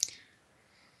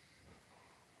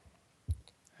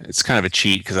 It's kind of a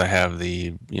cheat because I have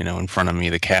the, in front of me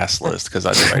the cast list because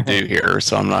that's what I do here.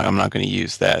 So I'm not going to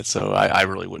use that. So I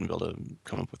really wouldn't be able to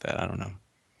come up with that. I don't know.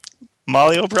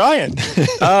 Molly O'Brien.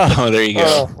 Oh, there you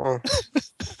go.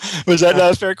 Was that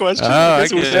not a fair question? I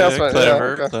guess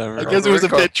clever. I guess it was a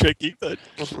bit tricky, but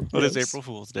what is April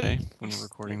Fool's Day when you're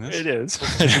recording this? It is.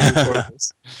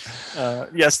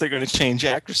 Yes, they're going to change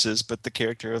actresses, but the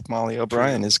character of Molly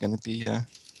O'Brien is going to be a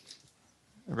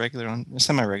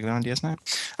semi-regular on DS9. All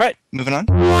right, moving on.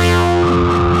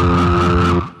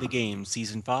 The Game,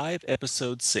 Season 5,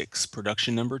 Episode 6,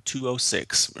 Production Number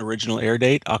 206. Original air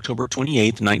date, October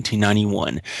 28th,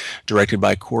 1991. Directed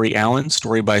by Corey Allen.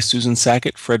 Story by Susan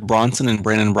Sackett, Fred Bronson, and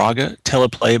Brandon Braga.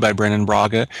 Teleplay by Brandon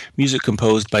Braga. Music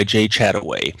composed by Jay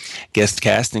Chataway. Guest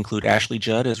cast include Ashley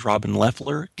Judd as Robin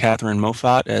Leffler, Catherine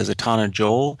Moffat as Atana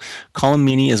Joel, Colin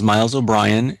Meaney as Miles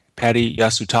O'Brien, Patty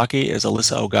Yasutake as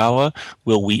Alyssa Ogawa,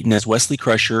 Will Wheaton as Wesley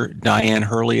Crusher, Diane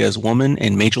Hurley as Woman,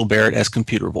 and Majel Barrett as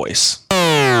Computer Voice.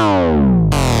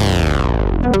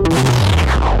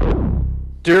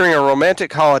 During a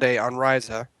romantic holiday on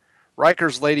Ryza,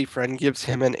 Riker's lady friend gives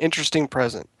him an interesting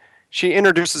present. She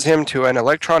introduces him to an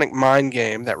electronic mind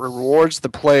game that rewards the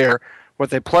player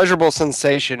with a pleasurable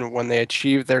sensation when they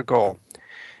achieve their goal.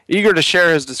 Eager to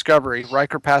share his discovery,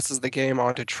 Riker passes the game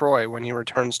on to Troy when he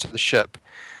returns to the ship.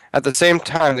 At the same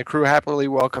time, the crew happily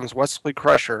welcomes Wesley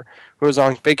Crusher, who is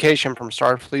on vacation from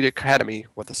Starfleet Academy,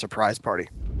 with a surprise party.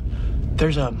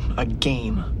 There's a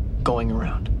game going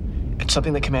around. It's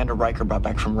something that Commander Riker brought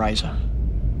back from Ryza.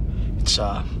 It's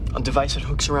a device that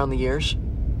hooks around the ears.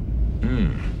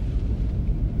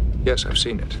 Yes, I've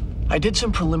seen it. I did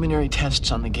some preliminary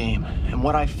tests on the game, and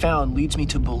what I found leads me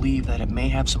to believe that it may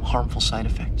have some harmful side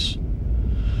effects.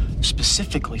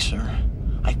 Specifically, sir,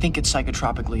 I think it's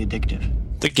psychotropically addictive.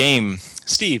 The game.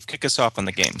 Steve, kick us off on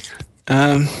the game.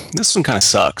 This one kind of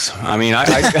sucks. I mean,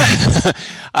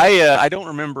 I don't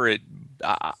remember it.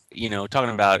 Talking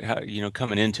about how,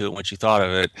 coming into it, what you thought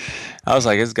of it. I was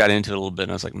like, I just got into it a little bit,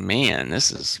 and I was like, man,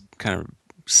 this is kind of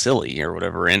silly or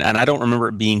whatever. And I don't remember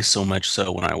it being so much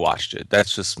so when I watched it.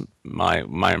 That's just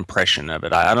my impression of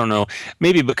it. I don't know.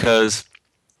 Maybe because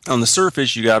on the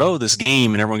surface you got this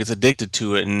game and everyone gets addicted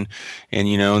to it and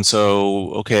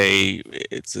so okay,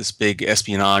 it's this big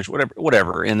espionage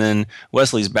whatever, and then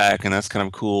Wesley's back and that's kind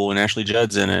of cool, and Ashley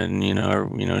Judd's in it,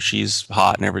 and she's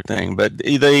hot and everything, but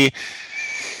it's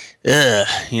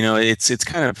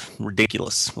kind of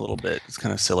ridiculous a little bit. It's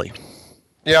kind of silly.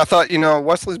 Yeah, I thought,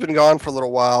 Wesley's been gone for a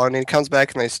little while, and he comes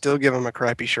back and they still give him a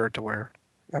crappy shirt to wear.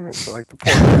 I mean, it's like the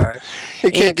poor guy. He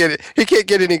can't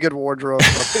get any good wardrobe on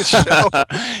this show.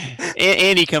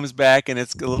 and he comes back, and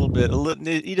it's a little bit.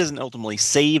 He doesn't ultimately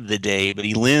save the day, but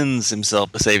he lends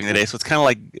himself to saving the day. So it's kind of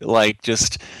like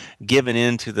just giving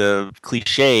in to the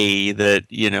cliche that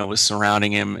was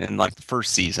surrounding him in like the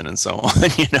first season and so on.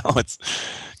 It's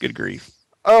good grief.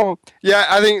 Oh yeah,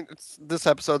 I think this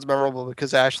episode's memorable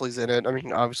because Ashley's in it. I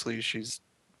mean, obviously she's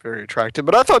very attractive,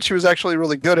 but I thought she was actually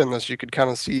really good in this. You could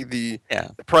kind of see the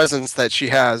presence that she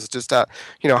has. Just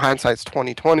hindsight's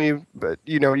 20/20, but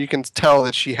you can tell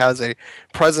that she has a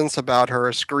presence about her,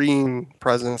 a screen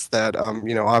presence that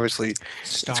obviously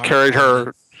it's carried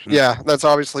her. Yeah, that's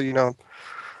obviously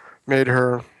made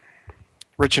her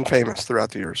rich and famous throughout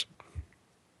the years.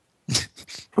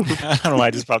 I don't know why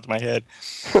it just popped in my head.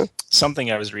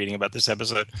 Something I was reading about this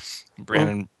episode.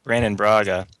 Brandon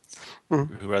Braga, who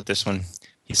wrote this one,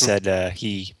 he said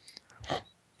he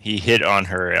hit on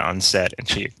her on set and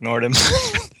she ignored him.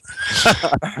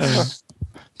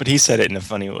 But he said it in a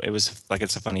funny way. It was like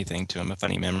it's a funny thing to him, a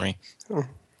funny memory.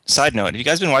 Side note, have you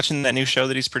guys been watching that new show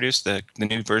that he's produced, the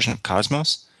new version of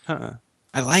Cosmos?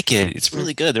 I like it. It's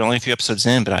really good. They're only a few episodes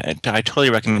in, but I totally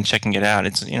recommend checking it out.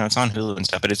 It's it's on Hulu and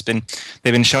stuff, but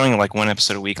they've been showing like one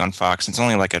episode a week on Fox. It's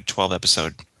only like a 12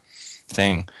 episode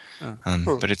thing,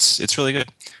 but it's really good.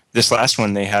 This last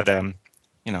one they had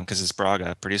because it's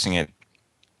Braga producing it.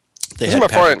 They had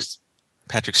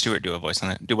Patrick Stewart do a voice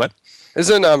on it. Do what?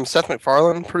 Isn't Seth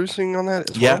MacFarlane producing on that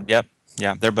as well?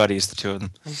 Yeah. They're buddies, the two of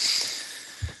them.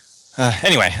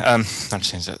 Anyway, not to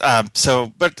change that. I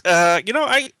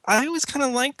always kind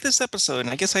of liked this episode, and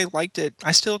I guess I liked it.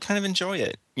 I still kind of enjoy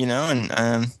it,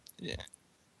 and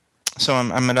so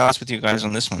I'm at odds with you guys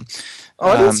on this one. Oh,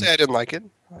 I didn't say I didn't like it.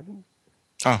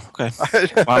 Oh, okay.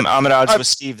 Well, I'm at odds with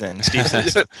Steve then. Steve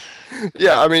says.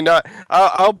 Yeah, I mean,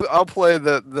 I'll play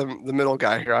the middle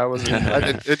guy here.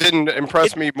 It didn't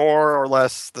impress me more or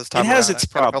less this time. It has its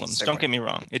problems. Don't get me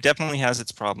wrong. It definitely has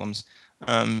its problems.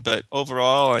 But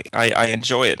overall, I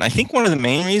enjoy it. And I think one of the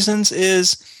main reasons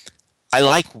is I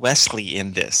like Wesley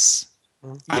in this.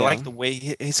 Yeah. I like the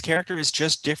way his character is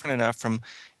just different enough from,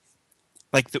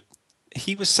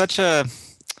 he was such a,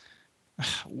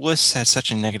 wuss has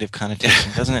such a negative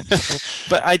connotation, doesn't it?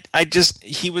 But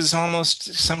he was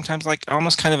sometimes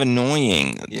almost kind of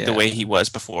annoying the way he was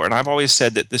before. And I've always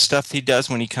said that the stuff he does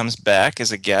when he comes back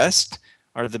as a guest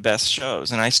are the best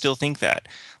shows. And I still think that.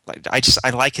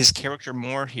 I like his character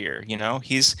more here.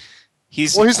 He's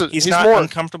not more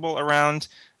uncomfortable around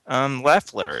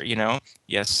Leffler.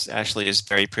 Yes, Ashley is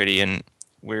very pretty, and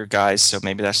we're guys, so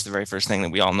maybe that's the very first thing that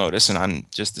we all notice, and I'm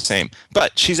just the same.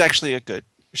 But she's actually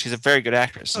she's a very good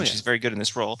actress, and she's very good in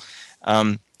this role.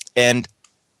 And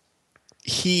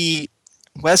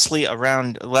Wesley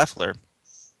around Leffler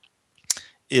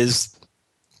is.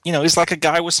 He's like a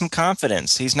guy with some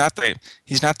confidence. He's not the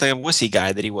wussy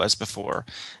guy that he was before.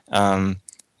 Well,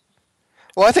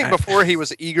 I think before he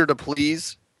was eager to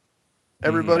please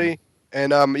everybody,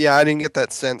 And yeah, I didn't get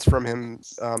that sense from him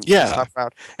Yeah. this time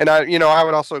around. And I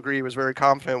would also agree he was very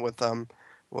confident with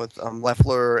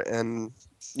Leffler, and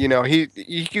you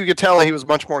could tell he was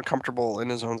much more comfortable in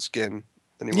his own skin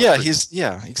than he was.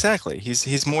 Yeah, exactly.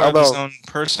 He's more of his own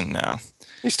person now.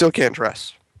 He still can't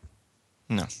dress.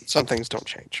 No. Some things don't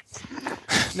change.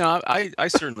 No, I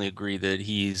certainly agree that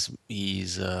he's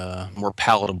more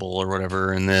palatable or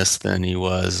whatever in this than he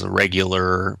was a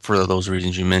regular for those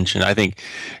reasons you mentioned. I think,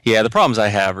 yeah, the problems I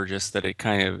have are just that it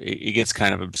gets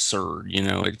kind of absurd.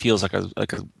 It feels like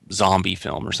a zombie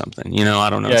film or something. I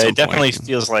don't know. Yeah, it definitely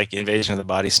feels like Invasion of the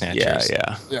Body Snatchers.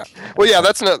 Yeah. Well, yeah,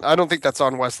 that's not. I don't think that's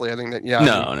on Wesley. I think that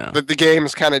No. The game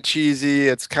is kind of cheesy.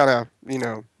 It's kind of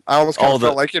I almost kind of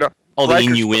felt like all the Riker's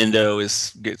innuendo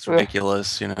gets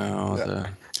ridiculous,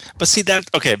 But see that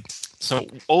okay. So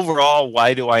overall,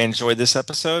 why do I enjoy this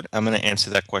episode? I'm going to answer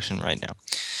that question right now.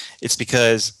 It's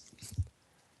because,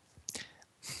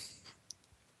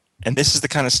 and this is the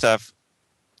kind of stuff.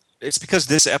 It's because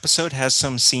this episode has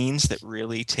some scenes that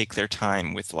really take their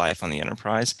time with life on the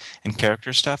Enterprise and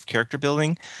character stuff, character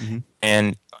building,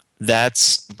 and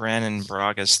that's Brannon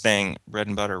Braga's thing, bread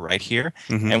and butter, right here.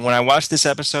 And when I watch this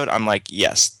episode, I'm like,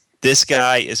 yes. This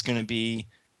guy is going to be,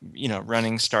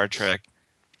 running Star Trek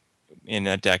in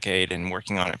a decade and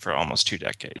working on it for almost 2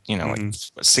 decades, like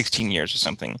 16 years or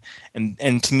something.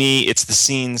 And to me, it's the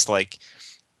scenes like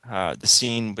the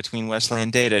scene between Wesley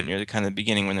and Data near the kind of the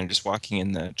beginning when they're just walking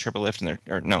in the turbo lift in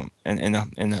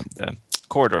the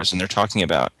corridors and they're talking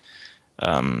about,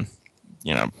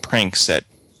 pranks at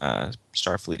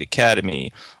Starfleet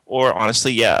Academy, or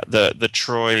honestly, the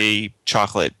Troy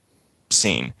chocolate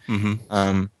scene.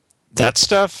 That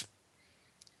stuff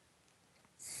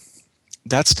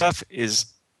is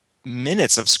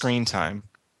minutes of screen time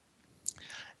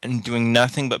and doing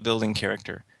nothing but building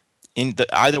character.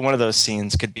 Either one of those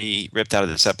scenes could be ripped out of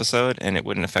this episode and it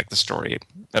wouldn't affect the story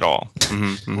at all.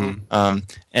 And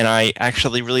I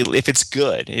actually really, if it's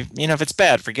good, if it's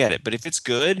bad, forget it. But if it's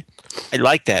good, I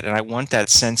like that, and I want that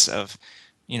sense of,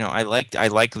 I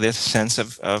like this sense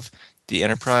of the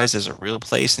Enterprise as a real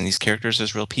place and these characters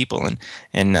as real people,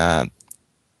 and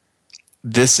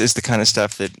this is the kind of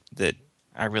stuff that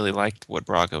I really liked what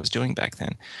Braga was doing back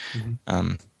then.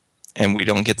 And we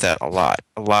don't get that a lot.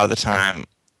 A lot of the time,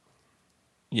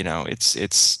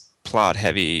 it's plot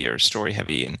heavy or story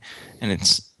heavy, and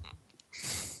it's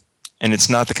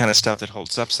not the kind of stuff that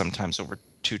holds up sometimes over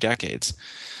 2 decades,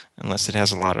 unless it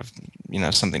has a lot of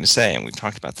something to say, and we've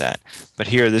talked about that. But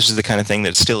here, this is the kind of thing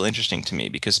that's still interesting to me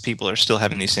because people are still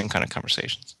having these same kind of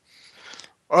conversations.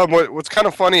 What's kind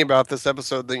of funny about this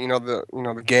episode that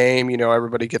the game,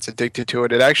 everybody gets addicted to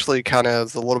it. It actually kind of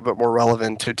is a little bit more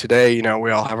relevant to today.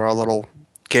 We all have our little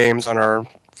games on our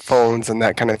phones and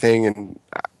that kind of thing, and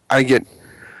I get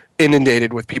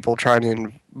inundated with people trying to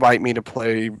invite me to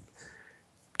play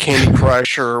Candy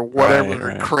Crush or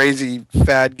whatever crazy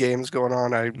fad games going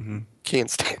on. I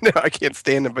can't stand it. I can't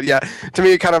stand it. But yeah, to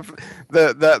me, it kind of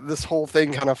this whole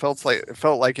thing kind of felt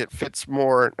like it fits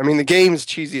more. I mean, the game's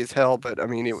cheesy as hell, but I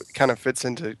mean, it kind of fits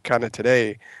into kind of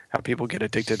today how people get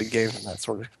addicted to games and that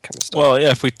sort of kind of stuff. Well,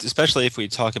 yeah, especially if we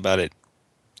talk about it,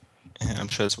 I'm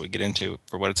sure that's what we get into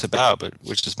for what it's about, but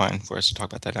which is fine for us to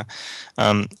talk about that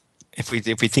now. If we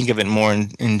think of it more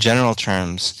in general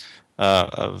terms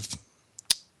of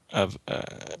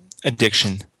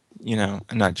addiction, and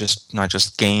not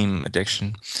just game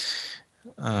addiction.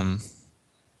 I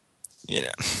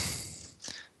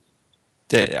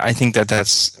think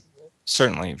that's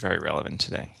certainly very relevant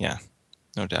today. Yeah,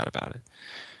 no doubt about it.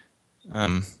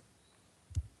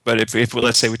 But if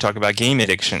let's say we talk about game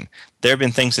addiction, there have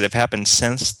been things that have happened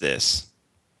since this.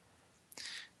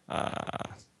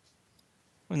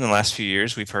 In the last few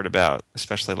years, we've heard about,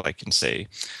 especially like in say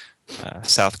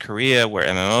South Korea, where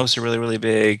MMOs are really, really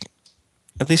big.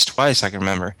 At least twice I can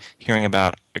remember hearing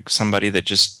about somebody that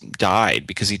just died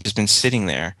because he'd just been sitting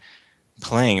there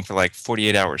playing for like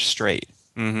 48 hours straight.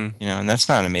 And that's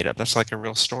not a made up. That's like a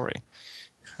real story,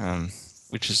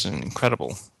 which is an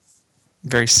incredible,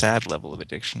 very sad level of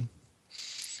addiction.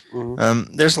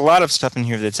 There's a lot of stuff in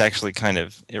here that's actually kind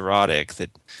of erotic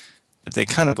that they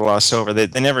kind of gloss over.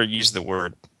 They never use the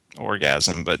word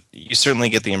orgasm, but you certainly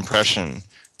get the impression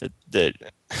that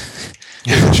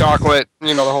chocolate,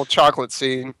 the whole chocolate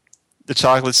scene. The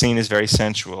chocolate scene is very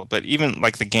sensual, but even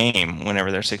like the game,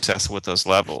 whenever they're successful with those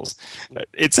levels,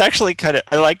 it's actually kind of,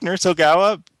 I like Nurse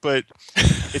Ogawa, but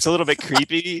it's a little bit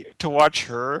creepy to watch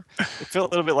her. It felt a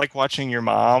little bit like watching your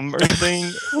mom or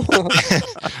something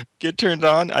get turned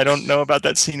on. I don't know about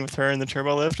that scene with her in the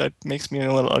turbo lift. That makes me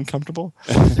a little uncomfortable.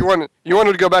 You wanted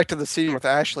to go back to the scene with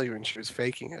Ashley when she was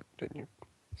faking it, didn't you?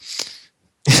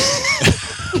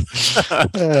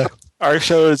 Our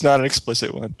show is not an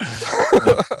explicit one.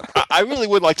 I really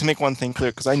would like to make one thing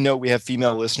clear because I know we have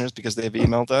female listeners because they've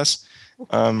emailed us.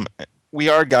 We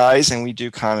are guys and we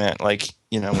do comment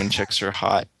when chicks are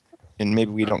hot, and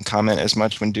maybe we don't comment as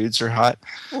much when dudes are hot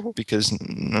because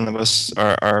none of us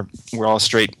we're all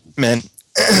straight men.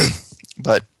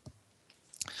 But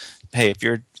hey, if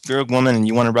you're a woman and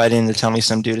you want to write in to tell me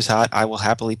some dude is hot, I will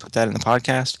happily put that in the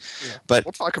podcast. Yeah. But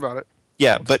we'll talk about it.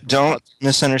 Yeah, but don't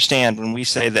misunderstand when we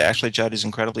say that Ashley Judd is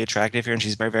incredibly attractive here and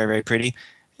she's very, very, very pretty,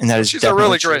 and that is she's definitely a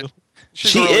really true. great.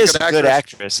 She is a good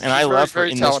actress, and I love her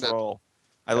in talented. this role.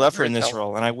 I love her in this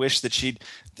role, and I wish that she'd.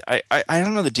 I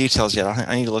don't know the details yet.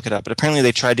 I need to look it up. But apparently,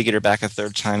 they tried to get her back a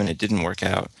third time, and it didn't work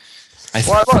out. I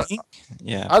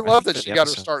love that she got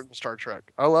her start in Star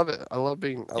Trek. I love it. I love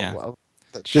being. Yeah. I love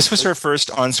that This was her first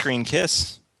on-screen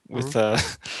kiss with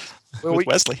with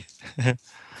Wesley.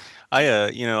 I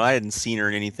hadn't seen her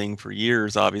in anything for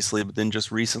years, obviously, but then just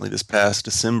recently, this past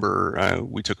December,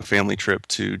 we took a family trip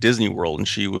to Disney World, and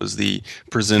she was the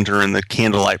presenter in the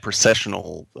candlelight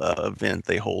processional event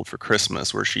they hold for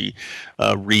Christmas, where she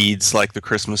reads like the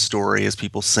Christmas story as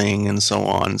people sing and so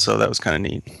on. So that was kind of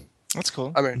neat. That's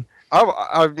cool. I mean,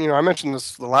 I mentioned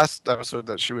this the last episode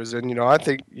that she was in. I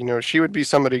think she would be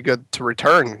somebody good to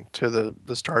return to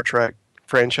the Star Trek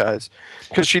franchise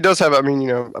because she does have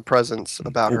a presence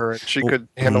about her, and she could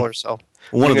handle herself.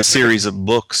 One of the series of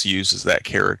books uses that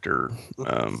character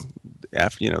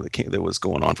after that was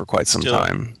going on for quite some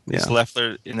time. Yeah, is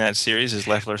Leffler in that series? Is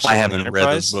Leffler still I haven't in read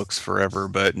those books forever,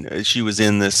 but she was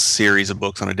in this series of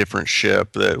books on a different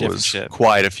ship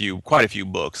quite a few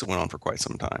books that went on for quite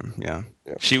some time. Yeah.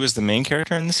 She was the main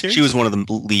character in the series? She was one of the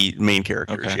lead main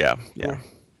characters. Okay. Yeah.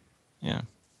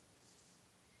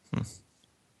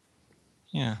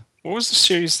 Yeah. What was the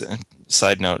series?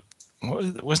 Side note: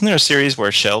 wasn't there a series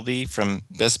where Shelby from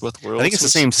Best of Both Worlds? I think it's the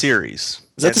same series.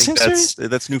 Is that the same series?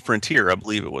 That's New Frontier, I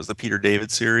believe it was the Peter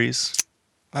David series.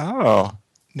 Oh,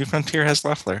 New Frontier has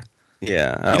Leffler.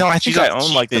 Yeah, I think I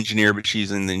own the engineer, but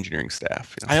she's in the engineering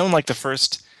staff. I own the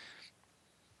first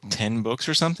 10 books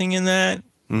or something in that.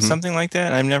 Something like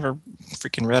that. I've never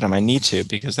freaking read them. I need to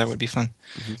because that would be fun.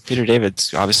 Peter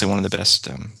David's obviously one of the best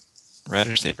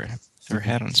writers they've ever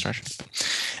had on Star Trek.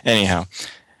 Anyhow,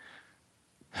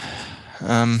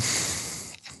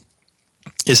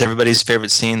 is everybody's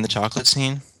favorite scene the chocolate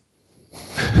scene?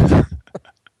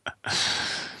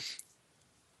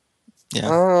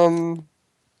 Yeah.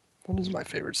 What is my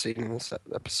favorite scene in this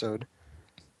episode?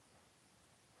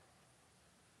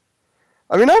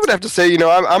 I mean, I would have to say,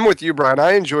 I'm with you, Brian.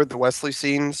 I enjoyed the Wesley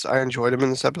scenes. I enjoyed him in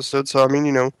this episode. So, I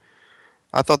mean,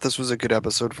 I thought this was a good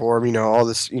episode for him. All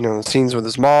this, the scenes with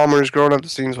his mom when he's growing up, the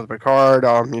scenes with Picard.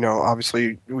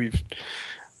 Obviously we've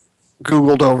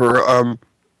Googled over,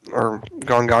 or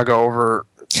gone gaga over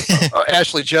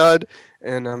Ashley Judd.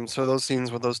 And so those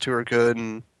scenes with those two are good.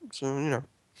 And so,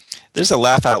 There's a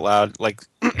laugh out loud,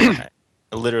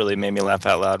 literally made me laugh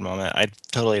out loud moment. I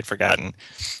totally had forgotten.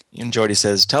 And Geordi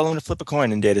says, "Tell him to flip a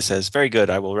coin," and Data says, "Very good,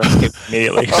 I will replicate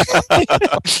immediately." I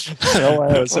don't know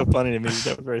why that was so funny to me.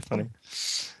 That was very funny.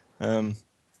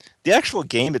 The actual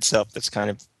game itself, that's kind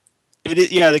of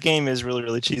the game is really,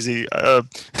 really cheesy. I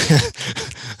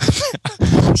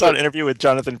saw an interview with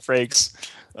Jonathan Frakes,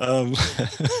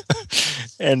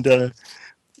 and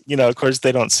of course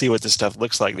they don't see what this stuff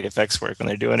looks like, the effects work when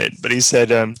they're doing it. But he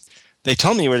said, they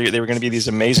told me they were going to be these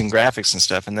amazing graphics and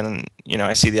stuff, and then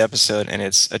I see the episode and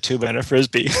it's a tube and a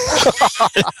frisbee.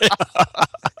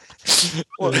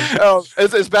 Well,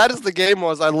 as bad as the game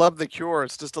was, I love the Cure.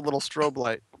 It's just a little strobe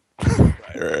light.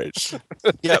 Right.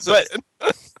 Yeah, but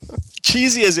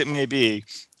cheesy as it may be,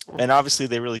 and obviously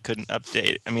they really couldn't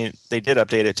update. I mean, they did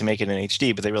update it to make it in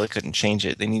HD, but they really couldn't change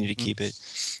it. They needed to keep it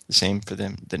the same for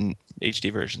the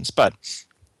HD versions. But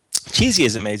cheesy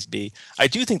as it may be, I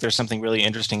do think there's something really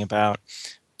interesting about,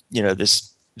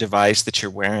 this device that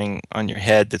you're wearing on your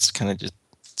head that's kind of just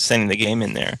sending the game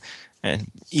in there.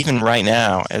 And even right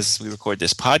now, as we record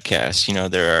this podcast,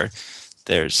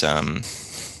 there's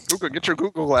Google, get your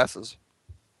Google glasses.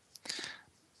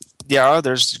 Yeah,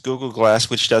 there's Google Glass,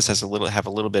 which does have a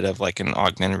little bit of like an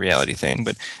augmented reality thing.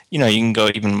 But you can go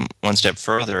even one step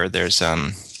further. There's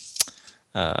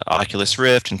Oculus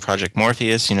Rift and Project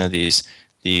Morpheus.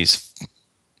 These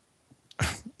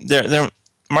they're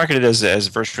marketed as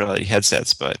virtual reality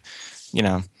headsets, but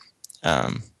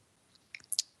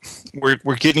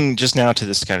we're getting just now to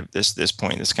this kind of this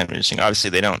point. This kind of interesting. Obviously,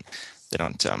 they don't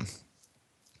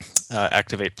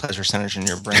activate pleasure centers in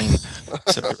your brain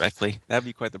so directly. That'd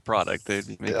be quite the product. They'd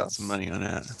be making some money on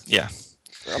that. Yeah,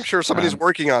 I'm sure somebody's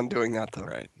working on doing that though.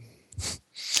 Right.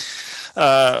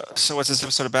 So what's this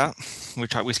episode about? We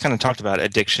kind of talked about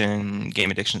addiction,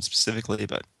 game addiction specifically,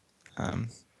 but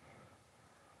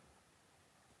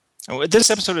this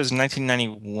episode is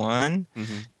 1991.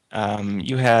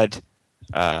 You had,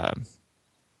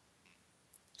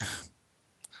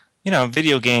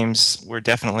 video games were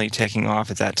definitely taking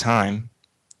off at that time.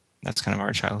 That's kind of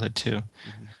our childhood too.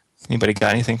 Anybody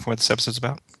got anything for what this episode's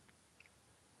about?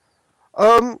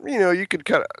 You could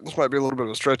this might be a little bit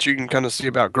of a stretch. You can kind of see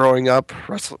about growing up.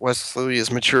 Wesley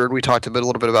has matured. We talked a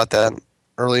little bit about that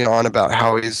early on, about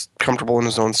how he's comfortable in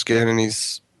his own skin and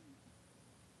he's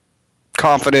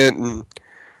confident. And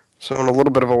so in a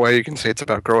little bit of a way, you can say it's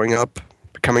about growing up,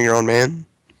 becoming your own man.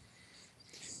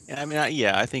 Yeah, I mean,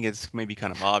 I think it's maybe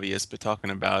kind of obvious, but talking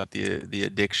about the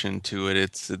addiction to it,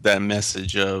 it's that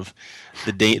message of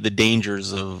the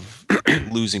dangers of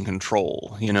losing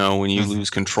control. When you lose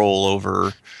control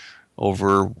over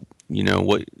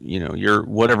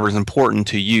whatever is important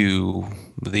to you,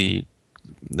 the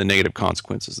negative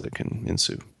consequences that can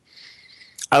ensue.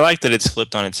 I like that it's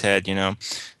flipped on its head.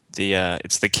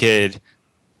 It's the kid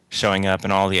showing up,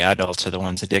 and all the adults are the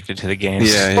ones addicted to the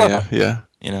games. Yeah.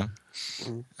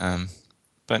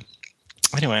 But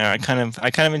anyway, I kind of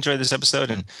enjoyed this episode,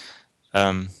 and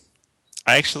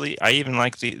I even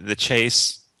like the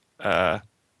chase. I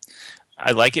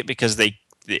like it because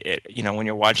when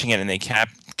you're watching it and they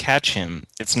catch him,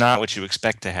 it's not what you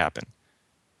expect to happen.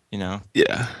 Yeah.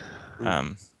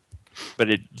 But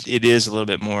it is a little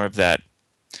bit more of that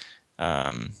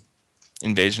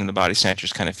Invasion of the Body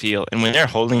Snatchers kind of feel. And when they're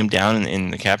holding him down in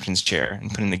the captain's chair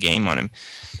and putting the game on him,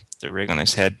 the rig on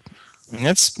his head, I mean,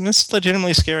 that's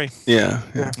legitimately scary. Yeah.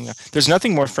 There's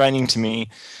nothing more frightening to me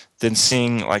than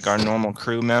seeing like our normal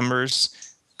crew members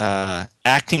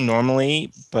acting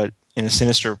normally, but in a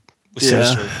sinister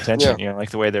intention.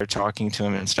 Like the way they're talking to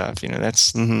him and stuff.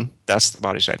 That's the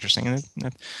Body Snatchers thing. And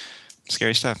that's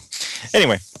scary stuff.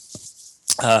 Anyway,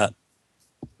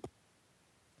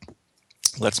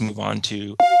 let's move on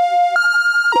to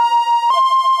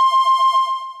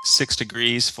 6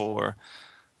 degrees for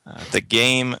the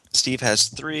game. Steve has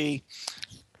 3.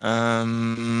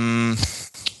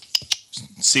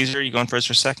 Caesar, you going first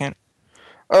or second?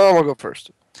 I'll go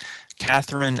first.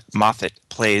 Catherine Moffat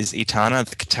plays Itana,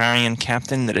 the Qatarian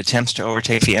captain that attempts to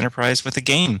overtake the Enterprise with a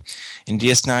game. In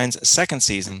DS9's second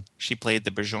season, she played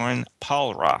the Bajoran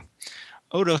Palra.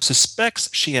 Odo suspects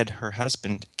she had her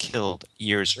husband killed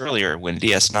years earlier when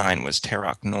DS9 was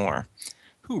Terok Nor.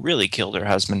 Who really killed her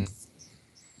husband?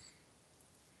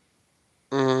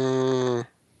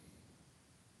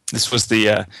 This was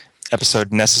the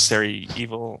episode Necessary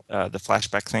Evil, the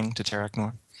flashback thing to Terok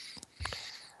Nor.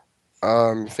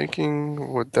 I'm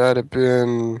thinking, would that have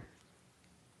been...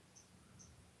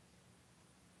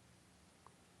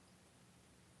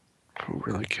 Who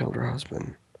really killed her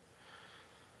husband?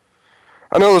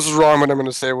 I know this is wrong, but I'm going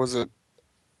to say, was it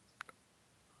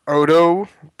Odo?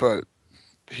 But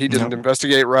he didn't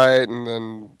investigate right, and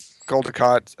then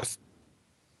Goldacott...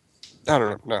 I don't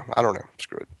know. No, I don't know.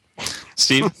 Screw it.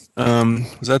 Steve?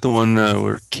 Was that the one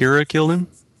where Kira killed him?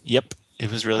 Yep,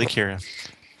 it was really Kira.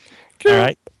 All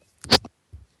right.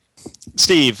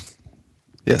 Steve.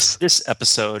 Yes. This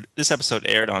episode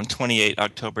aired on 28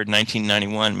 October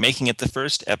 1991, making it the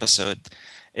first episode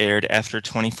aired after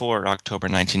 24 October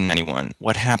 1991.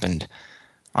 What happened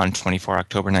on 24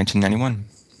 October 1991?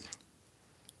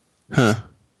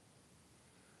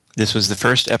 This was the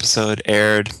first episode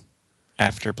aired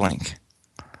after blank.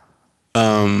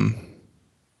 Gene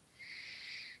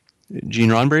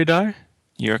Roddenberry died?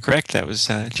 You're correct. That was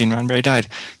Gene Roddenberry died.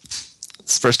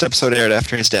 This first episode aired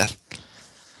after his death.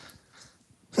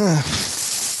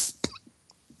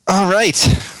 All right.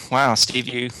 Wow,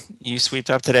 Steve, you sweeped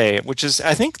up today, which is,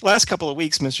 I think, last couple of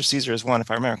weeks, Mr. Caesar has won, if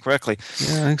I remember correctly. Yeah,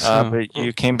 I think so. But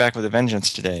you came back with a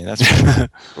vengeance today. That's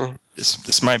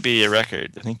this might be a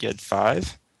record. I think you had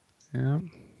 5. Yeah.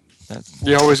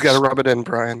 You always got to rub it in,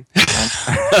 Brian.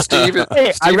 Steve,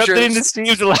 I rubbed it into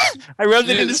Steve the last. I rubbed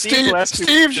it into Steve the last.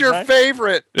 Steve's your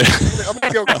favorite. I'm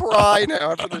gonna go cry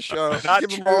now after the show. Not Give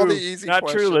true. him all the easy Not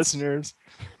questions. true, listeners.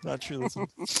 Not true,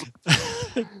 listeners.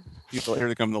 People,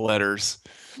 here come the letters.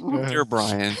 Dear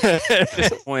Brian,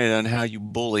 disappointed on how you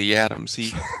bully Adams.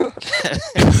 And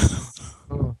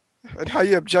how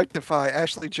you objectify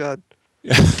Ashley Judd.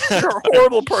 You're a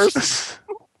horrible person.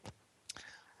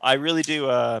 I really do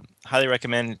highly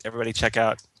recommend everybody check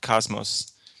out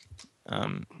Cosmos.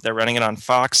 They're running it on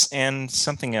Fox and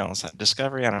something else,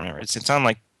 Discovery. I don't remember. It's on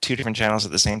like 2 different channels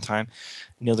at the same time.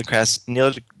 Neil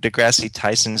deGrasse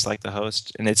Tyson's like the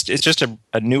host, and it's just a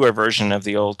newer version of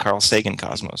the old Carl Sagan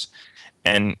Cosmos.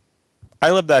 And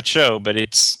I love that show, but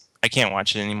it's I can't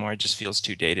watch it anymore. It just feels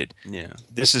too dated. Yeah.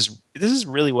 This is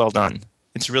really well done.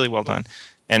 It's really well done,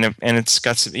 and it's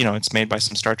got it's made by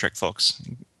some Star Trek folks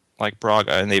like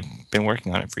Braga, and they've been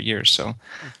working on it for years. So,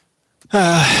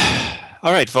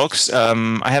 all right, folks.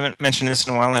 I haven't mentioned this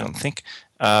in a while, I don't think,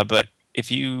 but if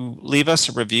you leave us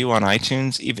a review on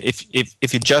iTunes,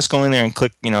 if you just go in there and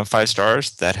click 5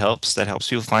 stars, that helps. That helps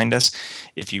people find us.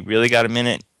 If you really got a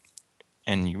minute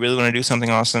and you really want to do something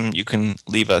awesome, you can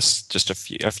leave us just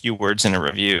a few words in a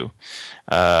review.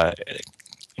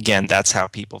 Again, that's how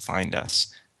people find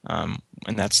us, and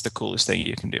that's the coolest thing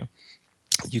you can do.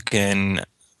 You can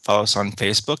follow us on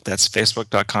Facebook. That's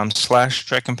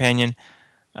facebook.com/Trek Companion.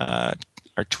 Our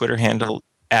Twitter handle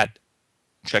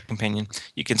 @TrekCompanion.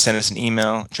 You can send us an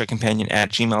email,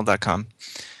 trekcompanion@gmail.com.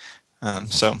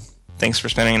 So thanks for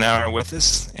spending an hour with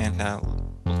us, and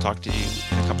we'll talk to you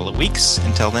in a couple of weeks.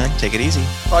 Until then, take it easy.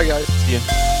 Bye, guys. See you.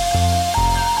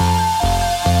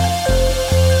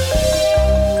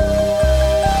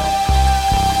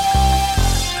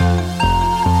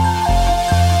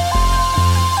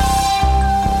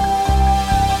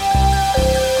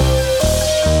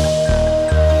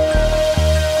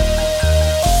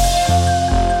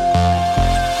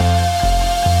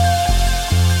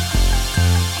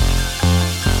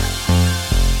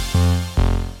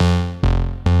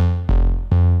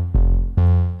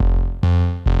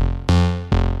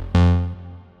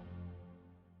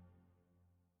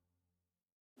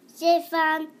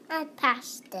 Stefan, I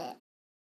passed it.